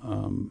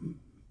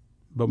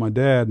 But my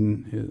dad,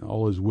 in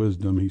all his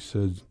wisdom, he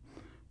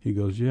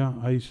goes, yeah,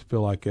 I used to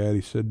feel like that. He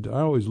said,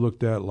 I always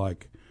looked at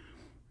like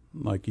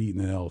like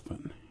eating an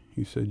elephant.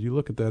 He said, you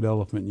look at that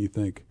elephant and you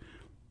think,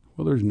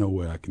 well, there's no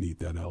way I can eat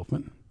that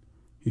elephant.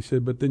 He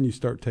said, but then you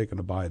start taking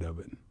a bite of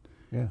it.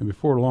 Yeah. And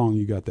before long,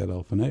 you got that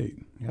elephant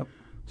ate. Yep.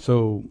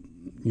 So,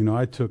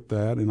 I took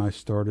that and I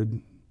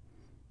started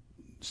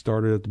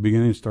at the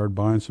beginning, started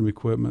buying some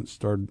equipment,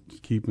 started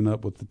keeping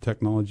up with the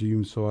technology.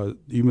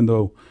 Even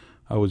though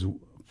I was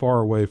far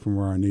away from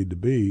where I need to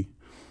be,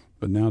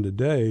 but now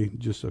today,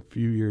 just a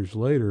few years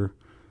later,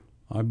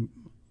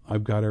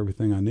 I've got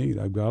everything I need.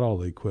 I've got all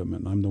the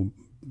equipment. I'm the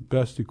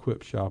best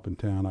equipped shop in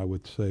town, I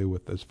would say,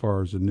 with as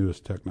far as the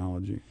newest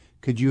technology.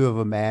 Could you have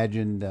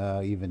imagined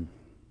even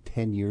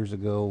 10 years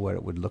ago what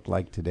it would look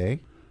like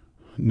today?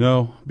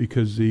 No,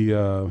 because the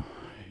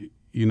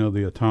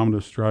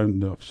autonomous driving,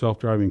 the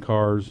self-driving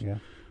cars,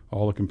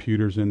 all the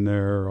computers in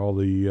there, all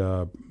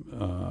the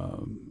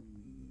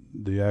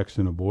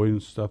accident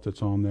avoidance stuff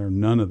that's on there,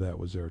 none of that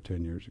was there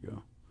 10 years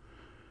ago.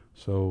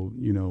 So,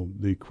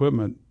 the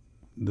equipment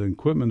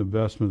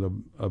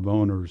investment of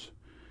owners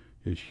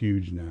is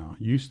huge now.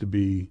 Used to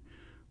be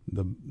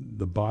the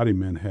body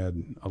men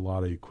had a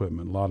lot of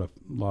equipment, a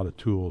lot of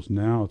tools.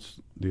 Now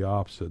it's the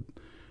opposite.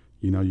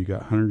 You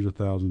got hundreds of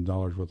thousands of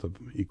dollars worth of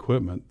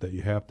equipment that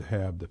you have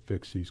to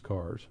fix these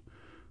cars.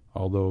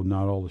 Although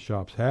not all the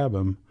shops have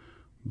them,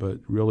 but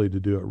really to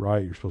do it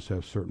right, you're supposed to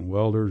have certain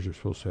welders. You're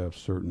supposed to have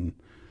certain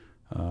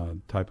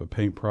type of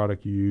paint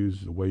product you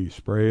use, the way you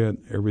spray it.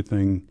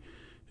 Everything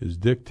is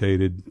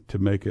dictated to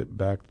make it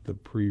back to the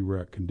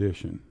pre-wreck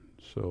condition.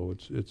 So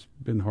it's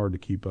been hard to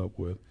keep up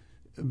with.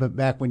 But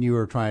back when you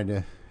were trying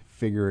to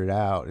figure it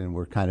out and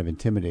were kind of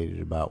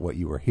intimidated about what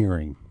you were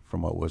hearing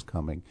from what was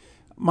coming,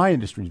 my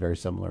industry is very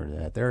similar to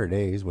that. There are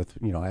days with,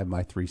 I have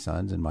my 3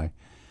 sons and my,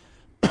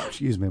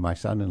 my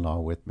son-in-law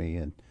with me,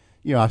 and,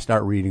 I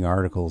start reading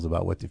articles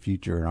about what the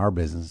future in our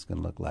business is going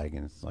to look like,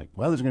 and it's like,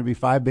 well, there's going to be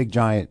 5 big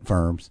giant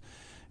firms,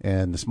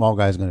 and the small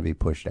guy is going to be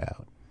pushed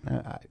out.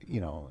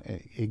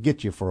 It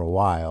gets you for a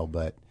while,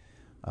 but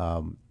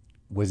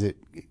was it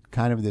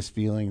kind of this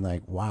feeling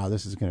like, wow,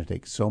 this is going to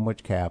take so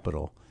much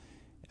capital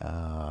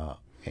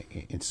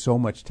and so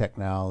much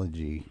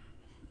technology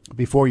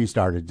before you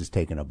started just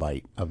taking a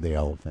bite of the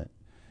elephant?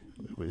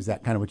 Was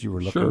that kind of what you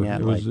were looking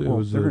at? They're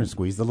going to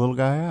squeeze the little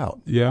guy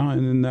out. Yeah,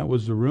 and then that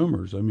was the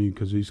rumors.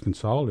 Because these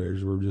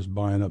consolidators were just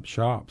buying up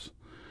shops.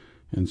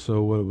 And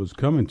so what it was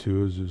coming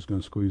to is it's going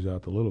to squeeze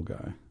out the little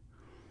guy.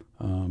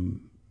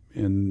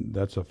 And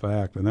that's a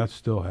fact, and that's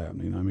still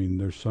happening.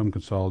 There's some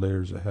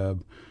consolidators that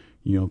have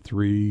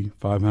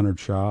 300-500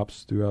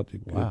 shops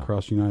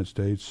across the United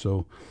States.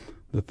 So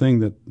the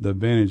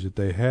advantage that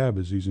they have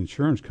is these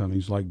insurance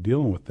companies like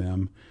dealing with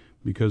them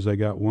because they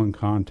got one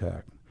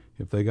contact.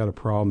 If they got a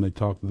problem, they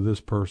talk to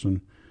this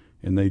person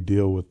and they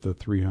deal with the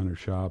 300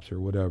 shops or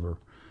whatever.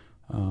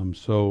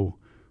 So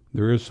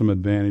there is some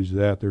advantage to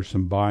that. There's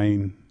some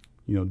buying,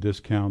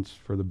 discounts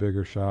for the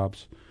bigger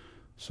shops.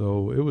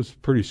 So it was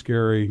pretty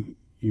scary.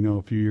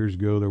 A few years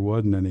ago, there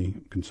wasn't any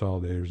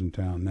consolidators in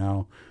town.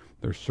 Now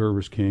there's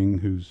Service King,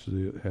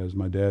 has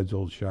my dad's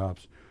old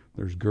shops.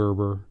 There's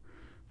Gerber,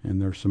 and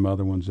there's some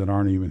other ones that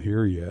aren't even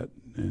here yet.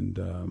 And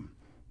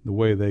the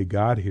way they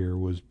got here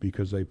was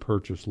because they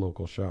purchased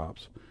local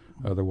shops.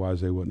 Otherwise,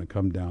 they wouldn't have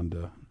come down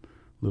to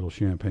Little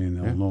Champaign,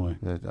 Illinois.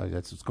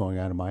 That's what's going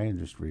on in my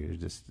industry.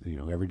 It's just,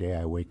 every day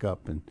I wake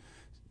up and,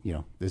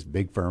 this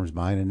big firm's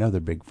buying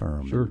another big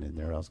firm. Sure. And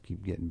their else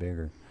keep getting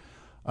bigger.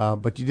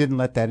 But you didn't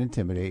let that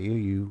intimidate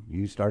you.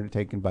 You started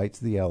taking bites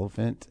of the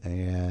elephant,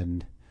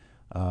 and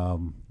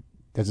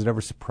does it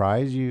ever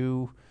surprise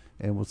you?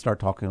 And we'll start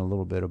talking a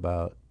little bit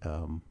about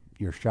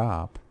your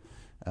shop.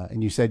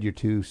 And you said your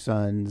 2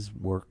 sons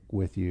work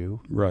with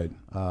you. Right.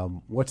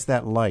 What's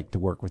that like to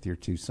work with your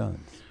 2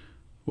 sons?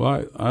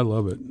 Well, I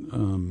love it.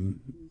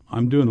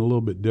 I'm doing a little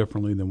bit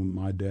differently than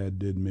what my dad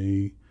did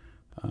me.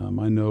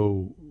 I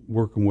know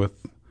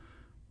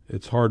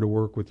it's hard to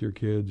work with your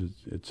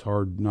kids. It's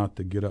hard not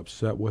to get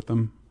upset with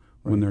them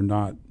when they're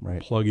not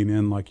plugging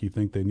in like you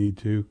think they need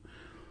to.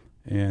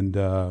 And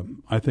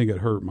I think it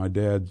hurt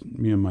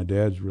me and my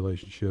dad's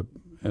relationship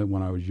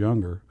when I was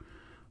younger.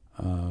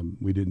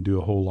 We didn't do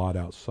a whole lot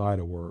outside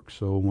of work.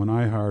 So when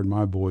I hired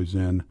my boys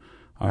in,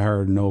 I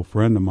hired an old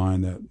friend of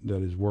mine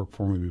that has worked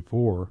for me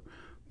before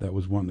that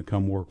was wanting to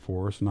come work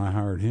for us, and I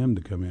hired him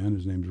to come in.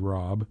 His name's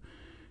Rob,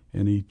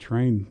 and he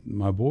trained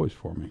my boys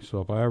for me. So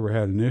if I ever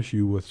had an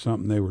issue with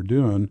something they were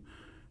doing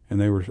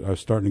and I was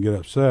starting to get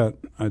upset,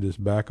 I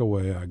just back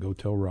away. I go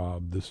tell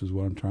Rob, this is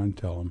what I'm trying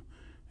to tell him,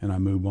 and I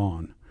move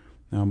on.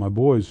 Now, my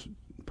boys'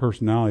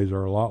 personalities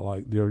are a lot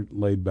like, they're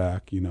laid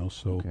back,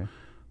 so... Okay.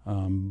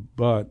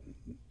 But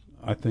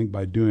I think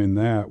by doing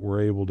that,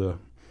 we're able to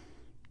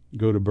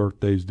go to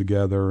birthdays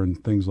together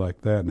and things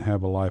like that and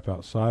have a life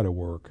outside of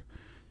work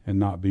and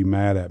not be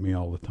mad at me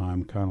all the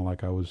time, kind of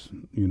like I was,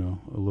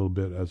 a little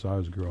bit as I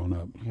was growing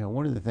up.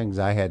 One of the things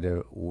I had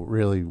to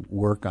really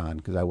work on,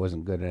 because I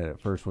wasn't good at it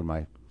at first when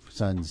my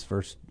sons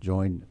first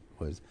joined,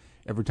 was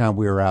every time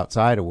we were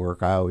outside of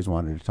work, I always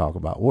wanted to talk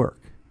about work.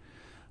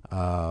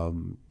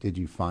 Did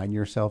you find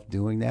yourself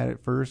doing that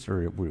at first,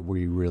 or were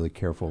you really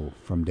careful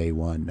from day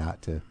one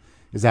not to?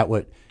 Is that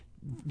what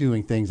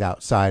doing things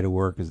outside of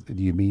work,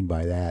 do you mean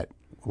by that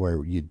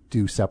where you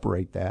do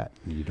separate that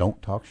and you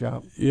don't talk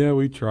shop? Yeah,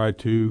 we try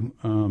to,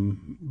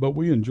 but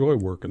we enjoy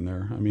working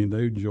there. I mean,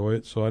 they enjoy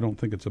it, so I don't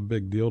think it's a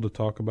big deal to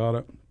talk about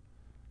it.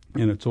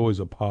 And it's always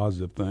a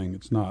positive thing.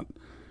 It's not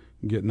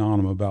getting on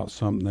them about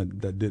something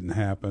that didn't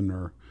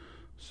happen.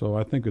 So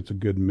I think it's a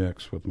good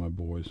mix with my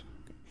boys.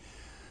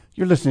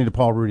 You're listening to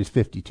Paul Rudy's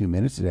 52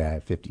 Minutes. Today I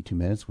have 52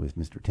 Minutes with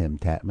Mr. Tim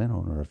Tatman,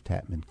 owner of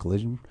Tatman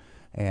Collision.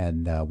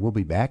 And we'll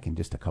be back in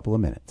just a couple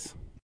of minutes.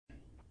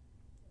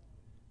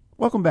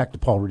 Welcome back to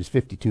Paul Rudy's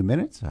 52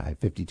 Minutes. I have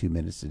 52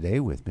 minutes today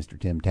with Mr.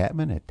 Tim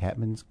Tatman at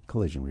Tatman's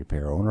Collision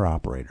Repair,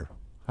 owner-operator.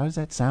 How does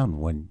that sound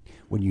when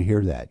you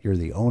hear that? You're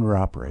the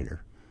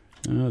owner-operator.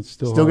 It's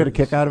still get a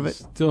kick out of it?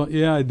 Still,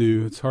 yeah, I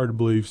do. It's hard to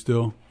believe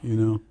still,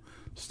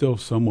 Still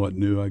somewhat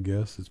new, I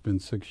guess. It's been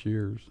 6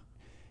 years.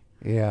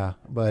 Yeah,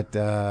 but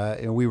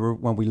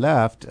when we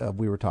left,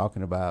 we were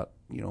talking about,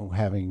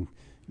 having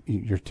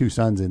your two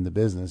sons in the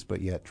business,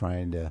 but yet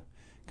trying to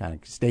kind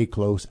of stay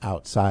close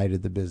outside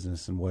of the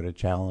business and what a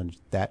challenge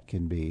that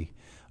can be.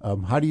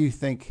 How do you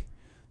think,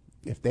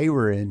 if they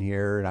were in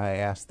here and I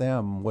asked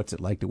them, what's it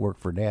like to work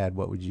for Dad,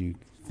 what would you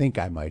think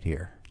I might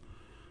hear?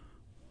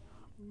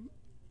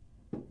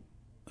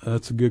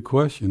 That's a good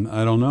question.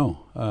 I don't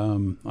know.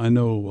 I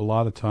know a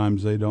lot of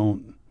times they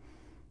don't,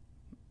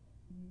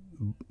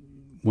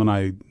 when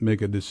I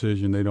make a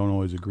decision, they don't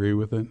always agree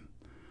with it.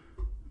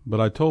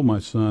 But I told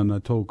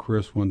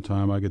Chris one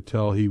time, I could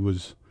tell he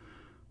was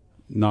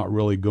not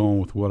really going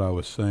with what I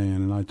was saying.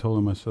 And I told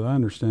him, I said, I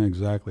understand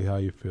exactly how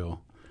you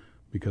feel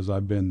because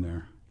I've been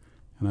there.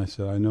 And I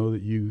said, I know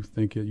that you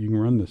think that you can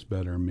run this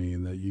better than me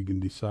and that you can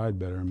decide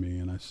better than me.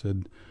 And I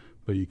said,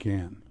 but you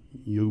can't.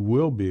 You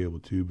will be able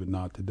to, but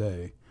not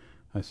today.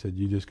 I said,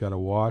 you just got to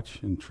watch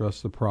and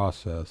trust the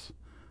process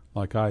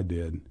like I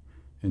did,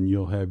 and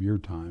you'll have your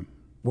time.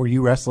 Were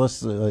you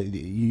restless?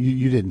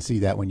 You didn't see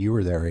that when you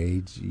were their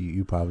age.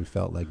 You probably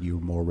felt like you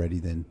were more ready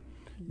than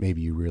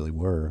maybe you really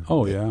were.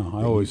 Oh, yeah.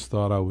 I always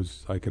thought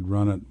I could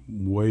run it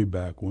way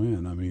back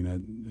when. I mean,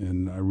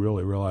 and I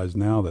really realize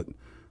now that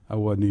I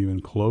wasn't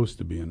even close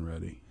to being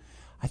ready.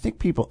 I think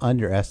people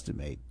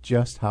underestimate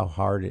just how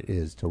hard it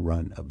is to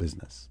run a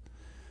business.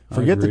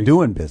 Forget the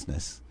doing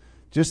business.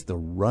 Just the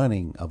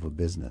running of a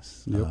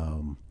business. Yep.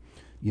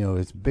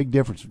 It's a big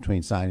difference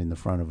between signing the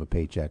front of a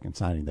paycheck and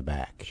signing the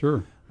back.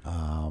 Sure.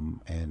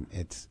 And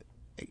it's,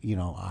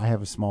 I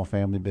have a small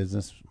family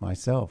business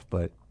myself,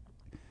 but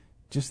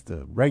just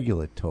the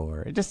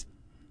regulatory, it's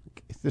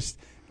just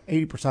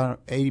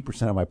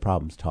 80% of my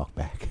problems talk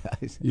back,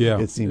 guys. Yeah.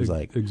 It seems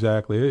like.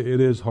 Exactly. It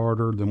is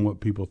harder than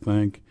what people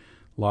think.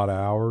 A lot of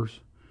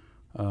hours.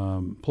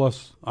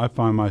 Plus, I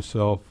find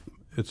myself,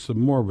 it's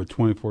more of a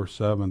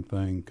 24/7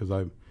 thing because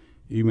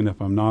even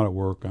if I'm not at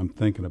work, I'm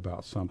thinking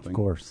about something. Of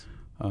course.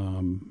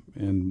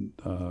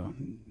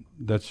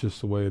 That's just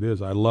the way it is.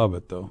 I love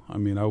it, though. I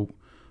mean,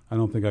 I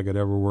don't think I could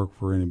ever work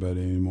for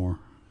anybody anymore.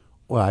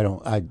 Well,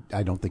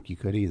 I don't think you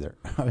could either.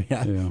 I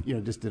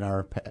mean, just in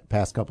our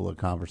past couple of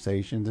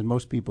conversations, and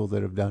most people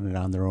that have done it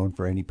on their own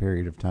for any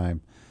period of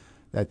time,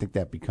 I think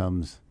that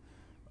becomes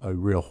a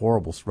real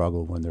horrible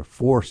struggle when they're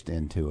forced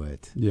into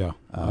it. Yeah,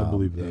 I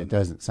believe that. It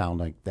doesn't sound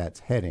like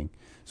that's heading.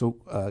 So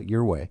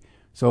your way.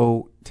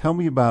 So tell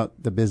me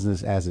about the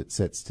business as it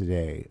sits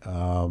today.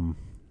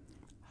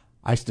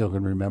 I still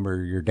can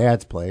remember your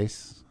dad's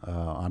place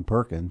on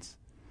Perkins.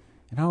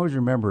 And I always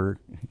remember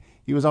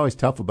he was always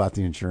tough about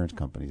the insurance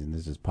companies, and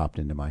this just popped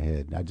into my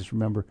head. And I just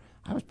remember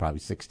I was probably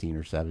 16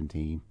 or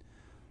 17.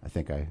 I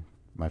think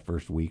my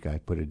first week I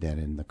put a dent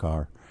in the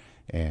car.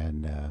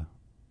 And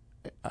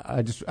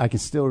I can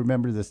still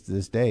remember this to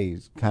this day.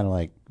 It's kind of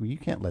like, well, you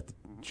can't let the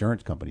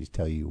insurance companies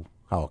tell you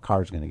how a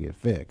car's going to get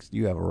fixed.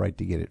 You have a right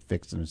to get it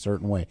fixed in a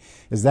certain way.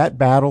 Is that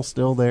battle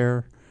still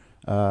there?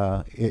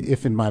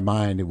 If in my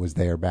mind it was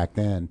there back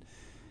then,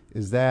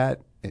 is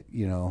that,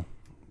 can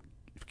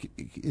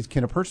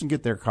a person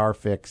get their car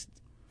fixed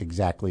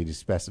exactly to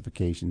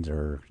specifications,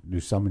 or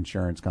do some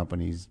insurance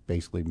companies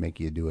basically make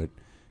you do it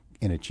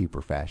in a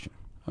cheaper fashion?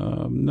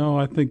 No,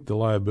 I think the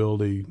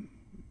liability,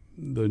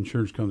 the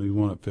insurance companies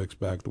want it fixed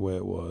back the way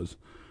it was.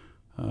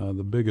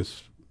 The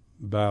biggest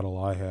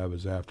battle I have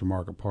is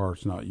aftermarket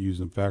parts, not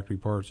using factory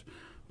parts.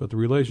 But the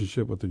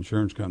relationship with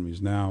insurance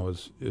companies now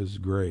is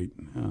great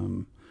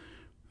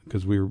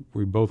because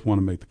we both want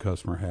to make the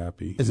customer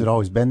happy. Has it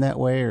always been that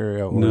way,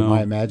 or no, am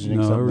I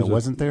imagining something that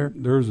wasn't there?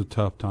 There was a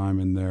tough time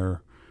in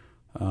there,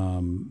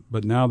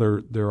 but now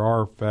there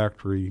are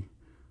factory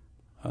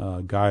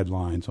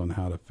guidelines on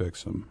how to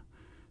fix them,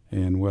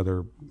 and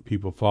whether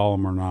people follow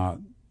them or not,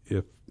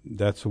 if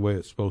that's the way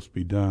it's supposed to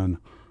be done,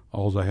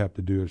 all I have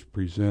to do is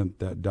present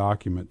that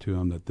document to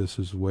them that this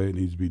is the way it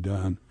needs to be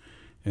done,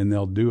 and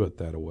they'll do it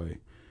that way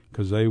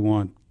because they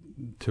want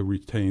to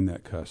retain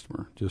that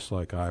customer, just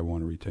like I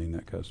want to retain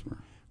that customer.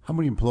 How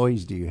many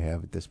employees do you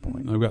have at this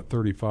point? I've got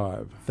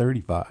 35.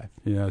 35.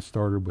 Yeah, I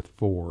started with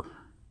 4.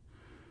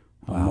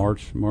 Wow.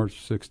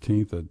 March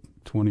 16th of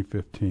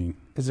 2015.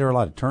 Is there a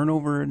lot of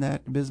turnover in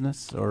that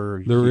business,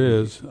 or There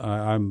is.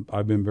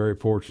 I've been very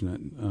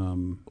fortunate.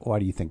 Why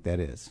do you think that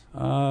is?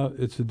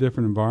 It's a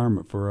different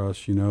environment for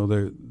us. You know,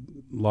 a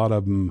lot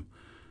of them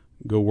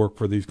go work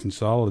for these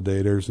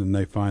consolidators, and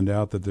they find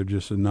out that they're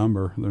just a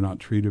number. They're not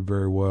treated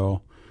very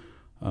well.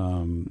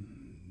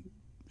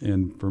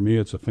 And for me,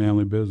 it's a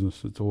family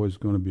business. It's always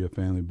going to be a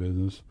family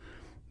business.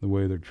 The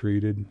way they're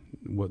treated,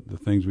 the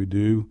things we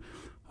do.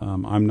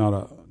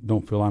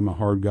 Don't feel I'm a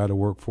hard guy to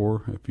work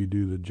for if you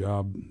do the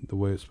job the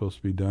way it's supposed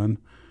to be done.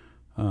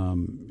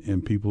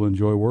 And people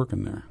enjoy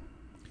working there.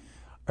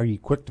 Are you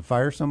quick to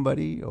fire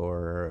somebody,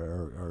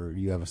 or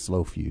you have a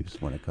slow fuse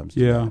when it comes to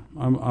Yeah,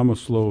 that? I'm a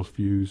slow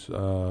fuse,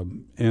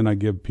 and I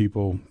give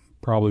people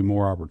probably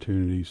more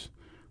opportunities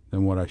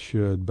than what I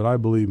should. But I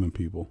believe in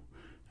people,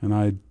 and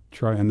I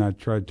try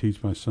to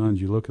teach my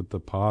sons. You look at the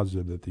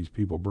positive that these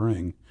people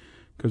bring,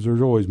 because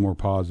there's always more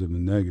positive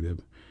than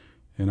negative.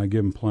 And I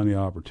give them plenty of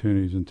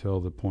opportunities until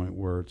the point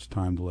where it's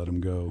time to let them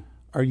go.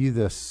 Are you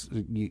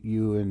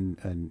you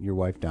and your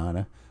wife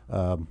Donna,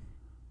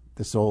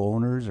 the sole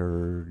owners,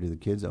 or do the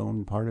kids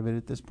own part of it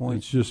at this point?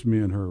 It's just me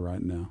and her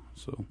right now.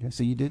 So Yeah,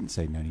 so you didn't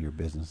say none of your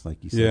business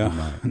like you said. yeah,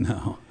 You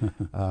might.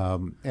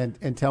 no.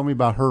 And tell me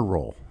about her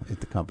role at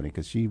the company,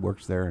 because she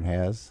works there and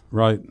has.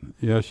 Right.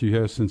 Yeah, she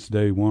has since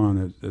day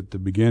one. At the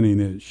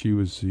beginning, she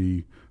was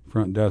the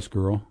front desk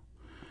girl,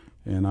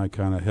 and I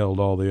kind of held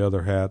all the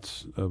other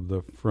hats of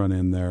the front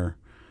end there.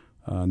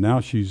 Now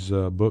she's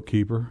a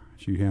bookkeeper.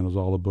 She handles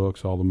all the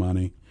books, all the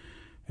money,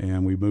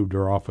 and we moved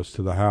her office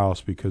to the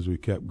house because we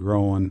kept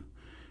growing,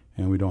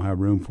 and we don't have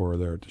room for her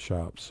there at the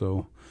shop.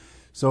 So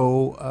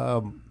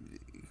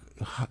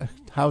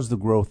how's the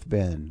growth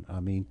been? I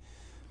mean,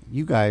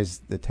 you guys,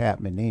 the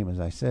Tapman name, as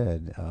I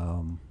said,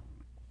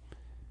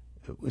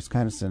 it's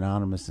kind of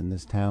synonymous in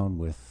this town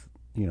with,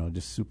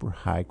 just super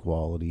high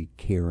quality,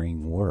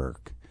 caring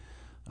work.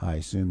 I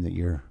assume that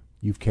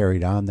you've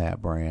carried on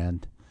that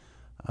brand.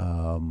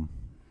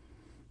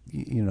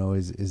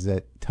 Is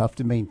that tough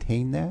to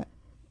maintain that?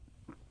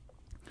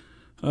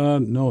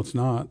 No, it's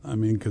not. I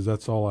mean, because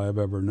that's all I've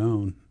ever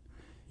known.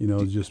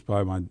 That's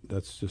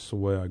just the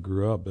way I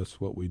grew up. That's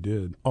what we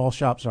did. All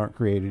shops aren't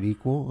created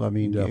equal. I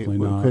mean, Definitely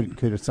not.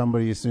 Could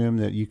somebody assume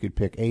that you could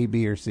pick A,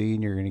 B, or C,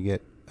 and you're going to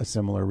get a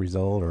similar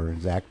result or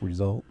exact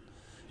result?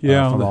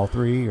 From all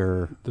three,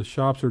 or the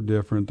shops are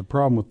different. The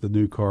problem with the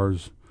new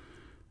cars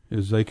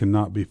is they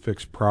cannot be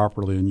fixed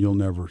properly, and you'll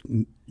never,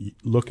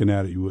 looking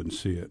at it, you wouldn't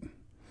see it.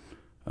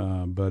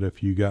 But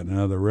if you got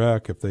another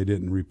wreck, if they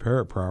didn't repair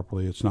it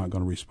properly, it's not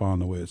going to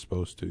respond the way it's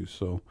supposed to.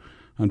 So,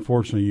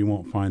 unfortunately, you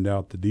won't find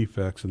out the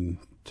defects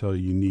until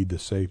you need the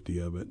safety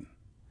of it.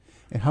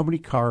 And how many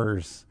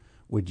cars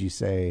would you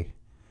say,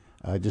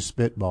 just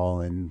spitball,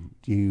 and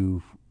do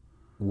you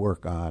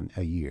work on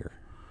a year?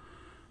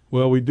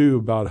 Well, we do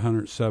about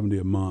 170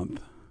 a month.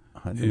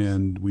 Hundreds.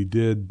 And we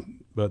did,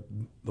 but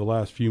the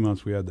last few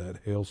months we had that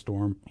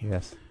hailstorm.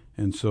 Yes.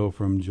 And so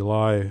from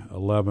July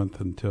 11th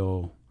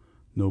until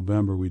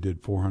November, we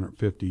did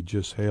 450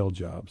 just hail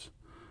jobs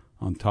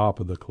on top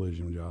of the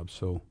collision jobs.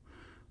 So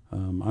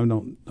I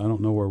don't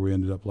know where we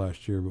ended up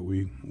last year, but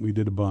we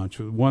did a bunch.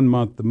 1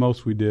 month, the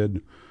most we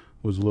did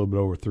was a little bit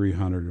over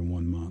 300 in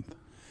 1 month.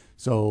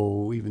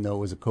 So even though it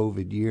was a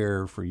COVID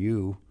year for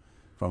you,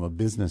 from a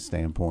business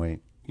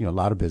standpoint, a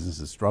lot of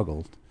businesses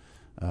struggled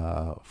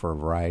for a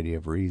variety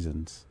of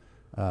reasons.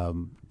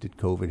 Did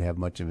COVID have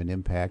much of an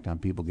impact on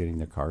people getting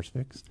their cars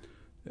fixed?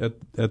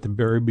 At the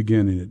very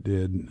beginning, it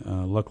did.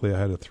 Luckily, I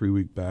had a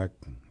 3-week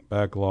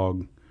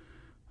backlog,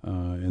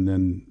 and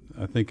then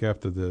I think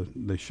after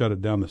they shut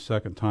it down the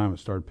second time, it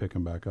started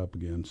picking back up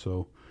again.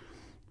 So,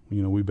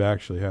 we've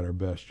actually had our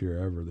best year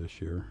ever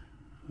this year,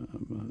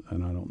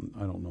 and I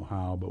don't know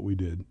how, but we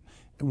did.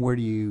 And where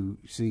do you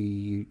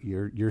see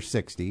you're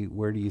 60?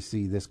 Where do you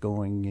see this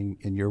going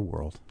in your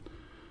world?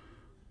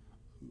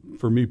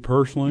 For me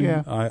personally,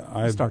 Yeah,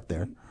 I start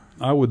there.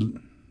 I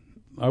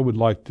would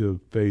like to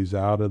phase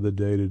out of the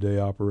day-to-day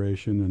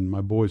operation, and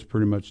my boys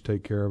pretty much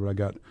take care of it. I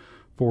got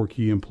 4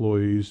 key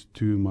employees,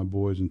 2 of my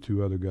boys and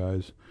 2 other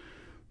guys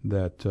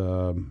that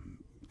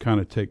kind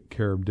of take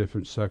care of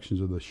different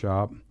sections of the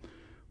shop.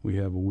 We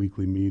have a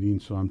weekly meeting,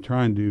 so I'm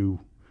trying to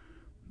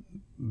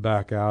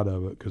back out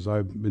of it because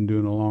I've been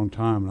doing it a long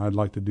time, and I'd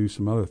like to do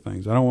some other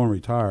things. I don't want to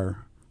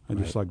retire. I'd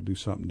just like to do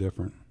something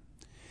different.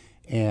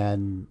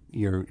 And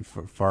as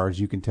far as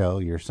you can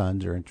tell, your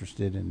sons are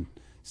interested in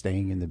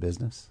staying in the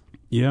business?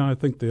 Yeah, I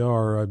think they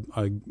are.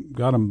 I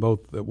got them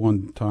both at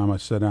one time. I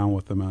sat down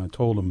with them and I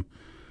told them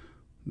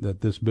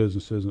that this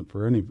business isn't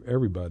for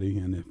everybody,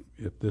 and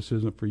if this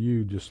isn't for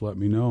you, just let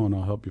me know and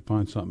I'll help you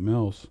find something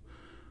else.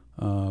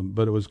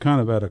 But it was kind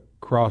of at a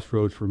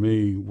crossroads for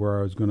me where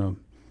I was going to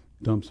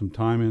dump some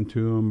time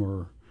into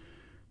them,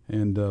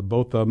 and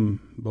both of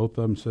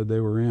them said they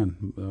were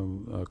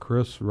in.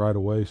 Chris right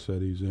away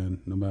said he's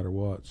in no matter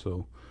what.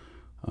 So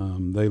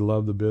they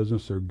love the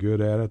business. They're good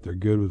at it. They're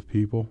good with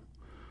people.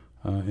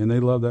 And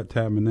they love that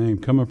Tapman name.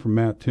 Coming from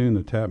Mattoon,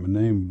 the Tapman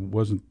name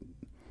wasn't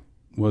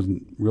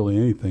wasn't really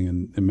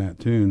anything in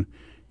Mattoon.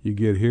 You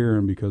get here,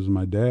 and because of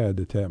my dad,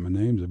 the Tapman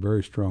name's a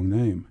very strong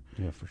name.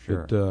 Yeah, for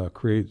sure.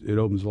 It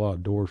opens a lot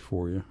of doors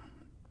for you.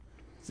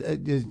 So,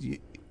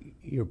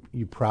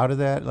 you proud of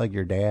that, like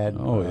your dad?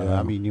 Oh, yeah.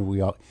 I mean,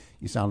 you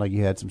sound like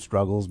you had some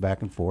struggles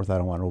back and forth. I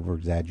don't want to over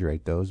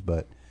exaggerate those,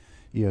 but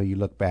you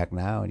look back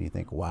now and you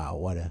think, wow,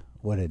 what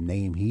a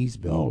name he's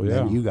built. Oh,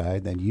 yeah.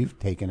 Then you've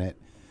taken it,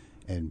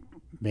 and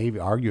maybe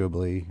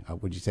arguably,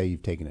 would you say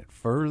you've taken it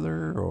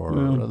further,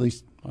 or at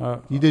least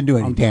you didn't do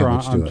any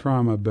damage to it? I'm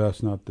trying my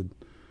best not to.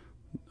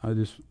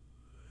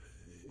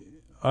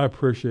 I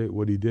appreciate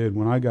what he did.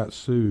 When I got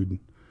sued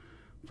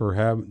for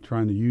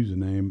trying to use a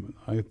name,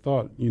 I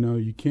thought,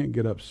 you can't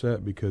get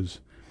upset because,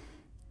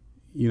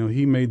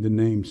 he made the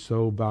name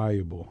so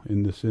valuable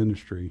in this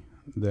industry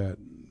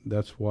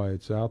that's why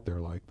it's out there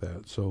like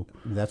that. So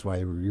that's why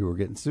you were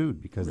getting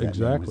sued, because that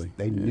exactly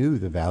they knew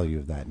the value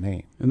of that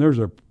name. And there's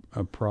a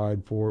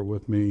pride for it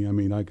with me. I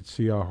mean, I could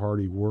see how hard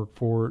he worked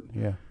for it.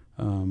 Yeah.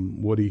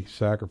 What he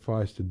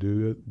sacrificed to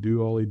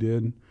do all he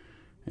did.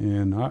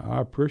 And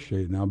I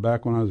appreciate it. Now,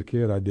 back when I was a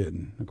kid, I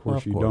didn't. Of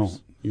course, you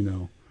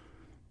don't.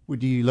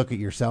 Would you look at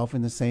yourself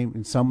in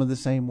some of the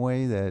same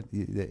way? That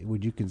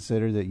would you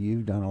consider that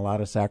you've done a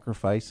lot of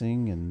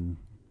sacrificing and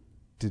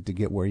to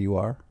get where you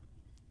are?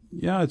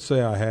 Yeah, I'd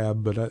say I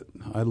have, but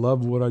I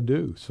love what I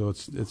do, so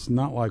it's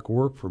not like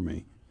work for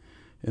me.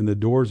 And the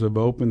doors have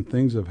opened,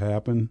 things have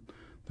happened,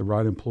 the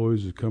right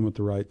employees have come at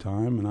the right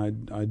time,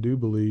 and I do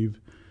believe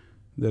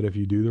that if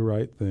you do the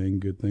right thing,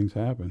 good things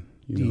happen.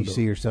 Do you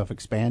see yourself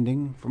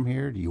expanding from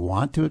here? Do you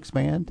want to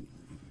expand?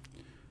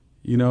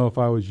 If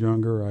I was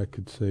younger, I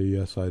could say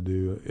yes, I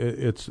do.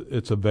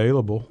 It's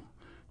available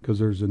because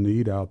there's a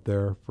need out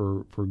there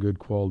for good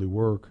quality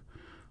work.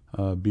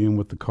 Being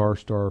with the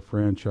CarStar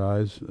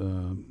franchise,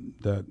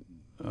 that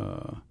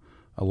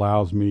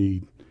allows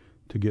me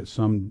to get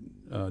some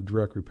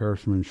direct repairs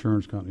from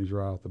insurance companies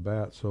right off the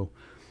bat. So,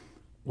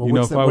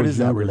 what is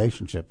that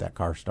relationship, that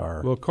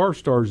CarStar? Well,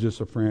 CarStar is just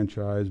a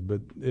franchise,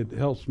 but it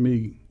helps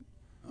me.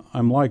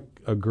 I'm like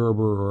a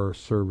Gerber or a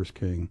Service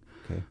King.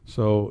 Okay.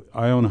 So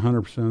I own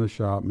 100% of the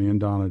shop, me and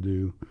Donna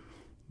do,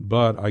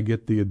 but I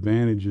get the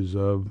advantages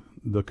of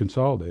the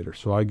consolidator.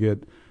 So I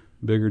get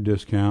bigger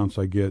discounts,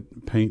 I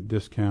get paint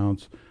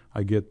discounts,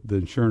 I get the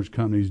insurance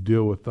companies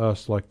deal with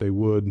us like they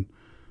would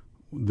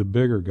the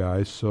bigger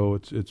guys. So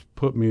it's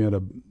put me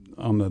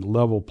on the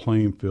level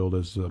playing field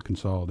as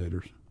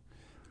consolidators.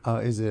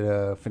 Is it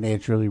a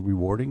financially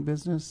rewarding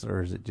business,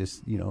 or is it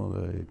just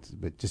it's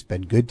just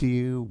been good to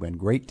you, been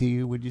great to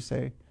you? Would you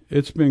say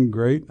it's been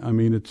great? I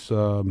mean, it's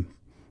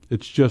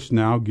just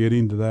now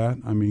getting to that.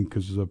 I mean,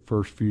 because the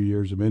first few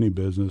years of any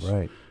business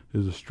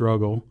is a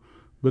struggle,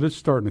 but it's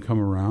starting to come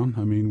around.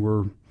 I mean,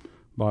 we're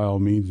by all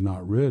means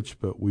not rich,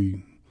 but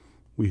we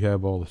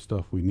have all the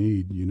stuff we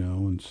need,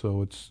 and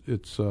so it's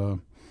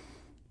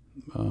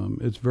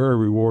very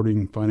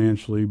rewarding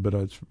financially, but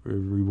it's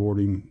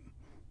rewarding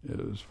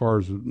as far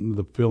as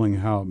the feeling,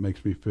 how it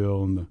makes me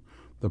feel, and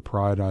the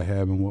pride I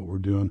have in what we're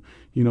doing.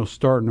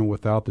 Starting it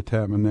without the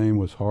Tapman name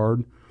was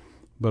hard,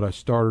 but I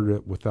started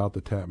it without the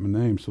Tapman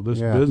name. So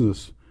this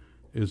business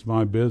is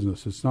my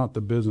business. It's not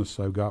the business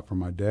I got from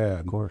my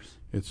dad. Of course.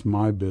 It's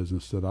my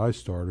business that I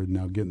started.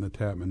 Now getting the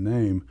Tapman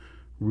name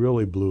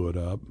really blew it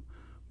up.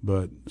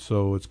 But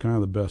so it's kind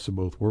of the best of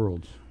both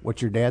worlds.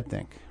 What's your dad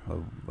think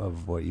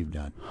of what you've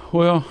done?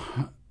 Well,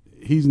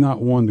 he's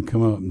not one to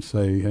come up and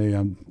say, "Hey,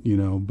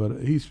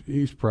 but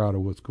he's proud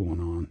of what's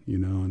going on,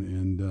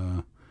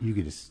 and you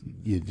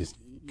just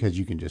because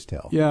you can just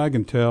tell. Yeah, I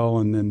can tell,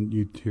 and then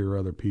you hear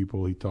other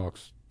people. He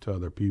talks to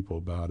other people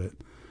about it,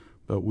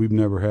 but we've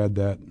never had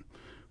that.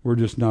 We're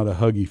just not a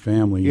huggy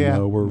family, I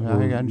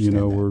understand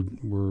that.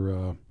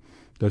 we're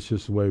that's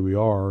just the way we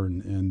are,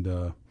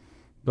 and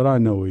but I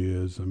know he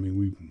is. I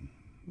mean,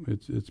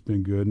 it's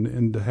been good,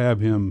 and to have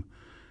him.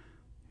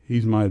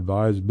 He's my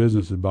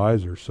business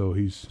advisor, so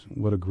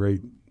what a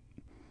great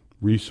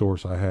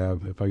resource I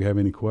have if I have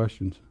any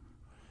questions.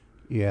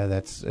 Yeah,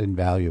 that's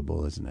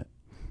invaluable, isn't it?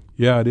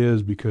 Yeah, it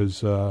is,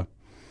 because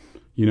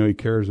he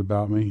cares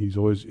about me.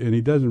 And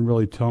he doesn't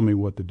really tell me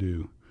what to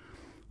do.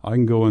 I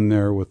can go in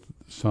there with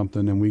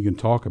something and we can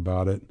talk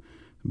about it.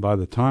 By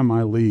the time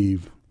I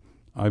leave,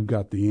 I've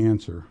got the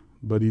answer.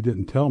 But he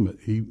didn't tell me.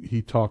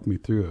 He talked me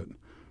through it.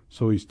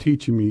 So he's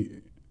teaching me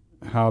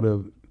how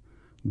to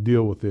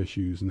deal with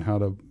issues and how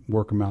to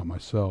work them out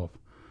myself.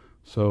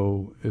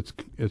 So it's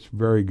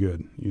very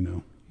good,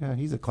 Yeah,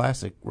 he's a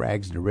classic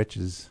rags to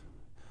riches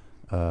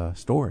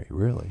story,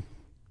 really.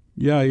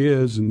 Yeah, he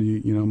is,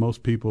 and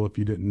most people, if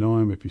you didn't know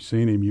him, if you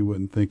seen him, you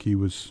wouldn't think he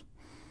was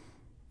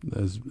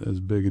as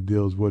big a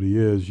deal as what he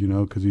is,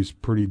 because he's a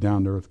pretty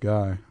down to earth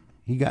guy.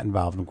 He got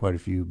involved in quite a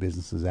few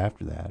businesses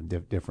after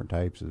that, different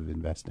types of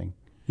investing.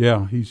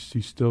 Yeah, he's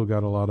still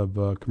got a lot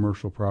of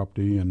commercial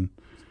property and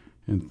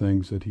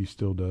things that he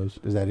still does.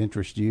 Does that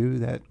interest you,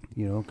 that,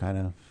 kind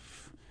of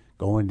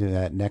going to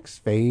that next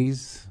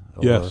phase?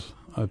 Yes,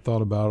 I've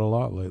thought about it a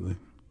lot lately,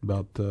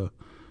 about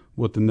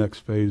what the next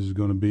phase is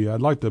going to be.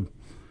 I'd like to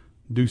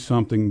do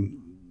something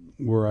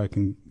where I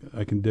can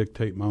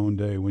dictate my own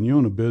day. When you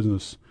own a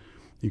business,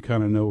 you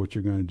kind of know what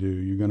you're going to do.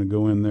 You're going to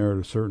go in there at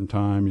a certain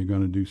time. You're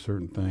going to do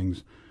certain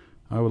things.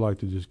 I would like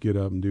to just get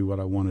up and do what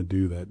I want to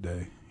do that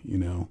day.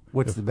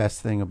 What's the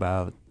best thing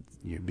about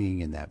you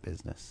being in that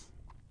business?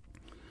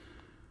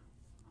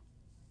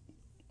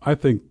 I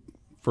think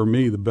for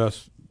me the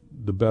best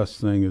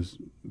thing is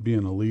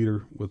being a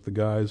leader with the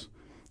guys,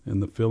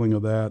 and the feeling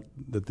of that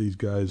these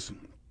guys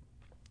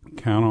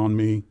count on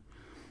me.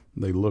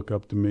 They look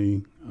up to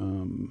me.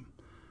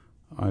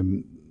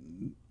 I'm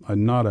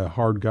not a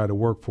hard guy to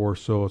work for,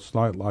 so it's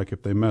not like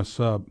if they mess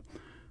up,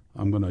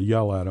 I'm going to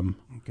yell at them.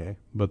 Okay.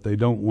 But they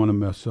don't want to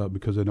mess up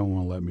because they don't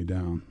want to let me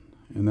down.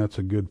 And that's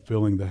a good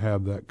feeling to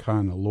have that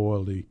kind of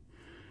loyalty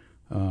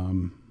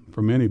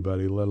from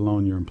anybody, let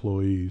alone your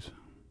employees.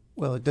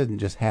 Well, it doesn't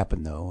just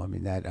happen, though. I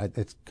mean,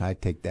 I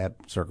take that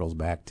circles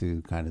back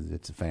to kind of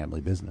it's a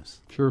family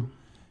business. Sure.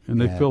 And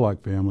they feel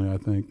like family, I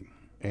think.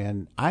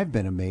 And I've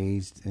been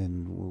amazed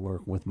in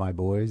working with my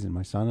boys and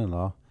my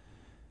son-in-law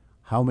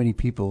how many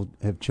people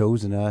have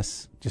chosen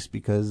us just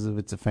because of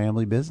it's a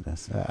family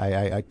business.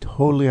 I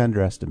totally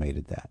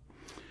underestimated that.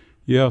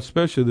 Yeah,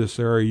 especially this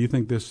area. You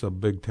think this is a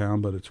big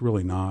town, but it's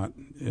really not.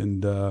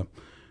 And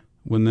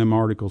when them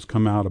articles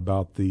come out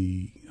about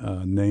the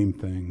name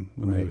thing,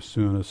 when they were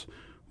suing us,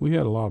 we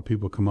had a lot of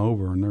people come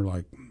over, and they're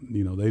like,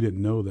 they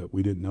didn't know that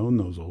we didn't own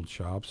those old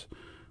shops,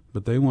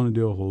 but they want to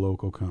deal with a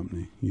local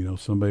company.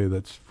 Somebody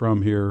that's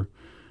from here,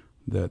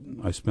 that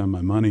I spend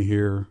my money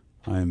here,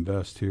 I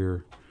invest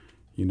here,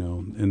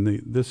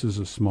 and this is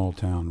a small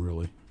town,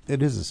 really.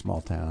 It is a small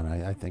town.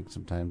 I think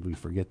sometimes we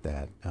forget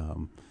that.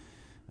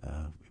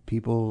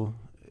 People,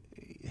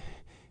 if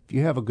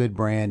you have a good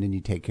brand and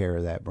you take care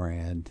of that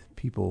brand,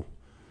 people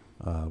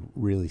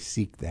really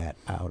seek that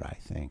out, I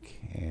think.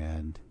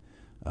 And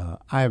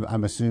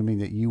I'm assuming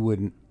that you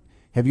wouldn't.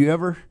 Have you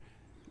ever,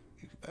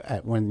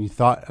 when you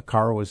thought a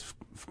car was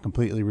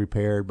completely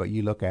repaired, but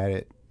you look at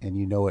it and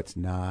you know it's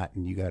not,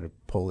 and you got to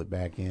pull it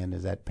back in?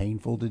 Is that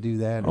painful to do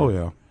that? Oh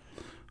yeah,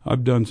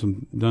 I've done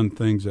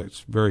things that's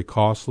very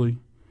costly,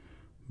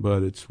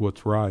 but it's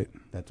what's right.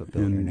 That's what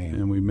built your name.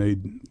 And we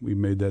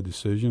made that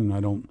decision. And I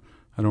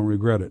don't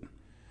regret it.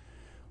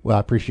 Well, I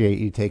appreciate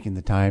you taking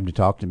the time to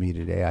talk to me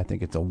today. I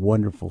think it's a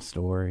wonderful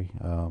story.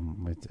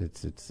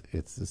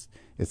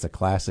 It's a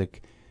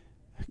classic.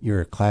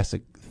 You're a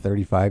classic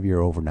 35-year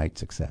overnight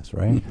success,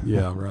 right?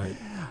 Yeah, right.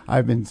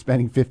 I've been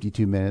spending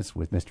 52 minutes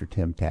with Mr.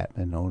 Tim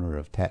Tatman, owner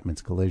of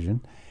Tatman's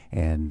Collision,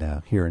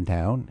 and here in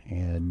town,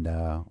 and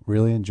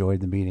really enjoyed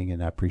the meeting.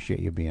 And I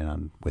appreciate you being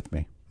on with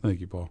me.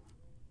 Thank you, Paul.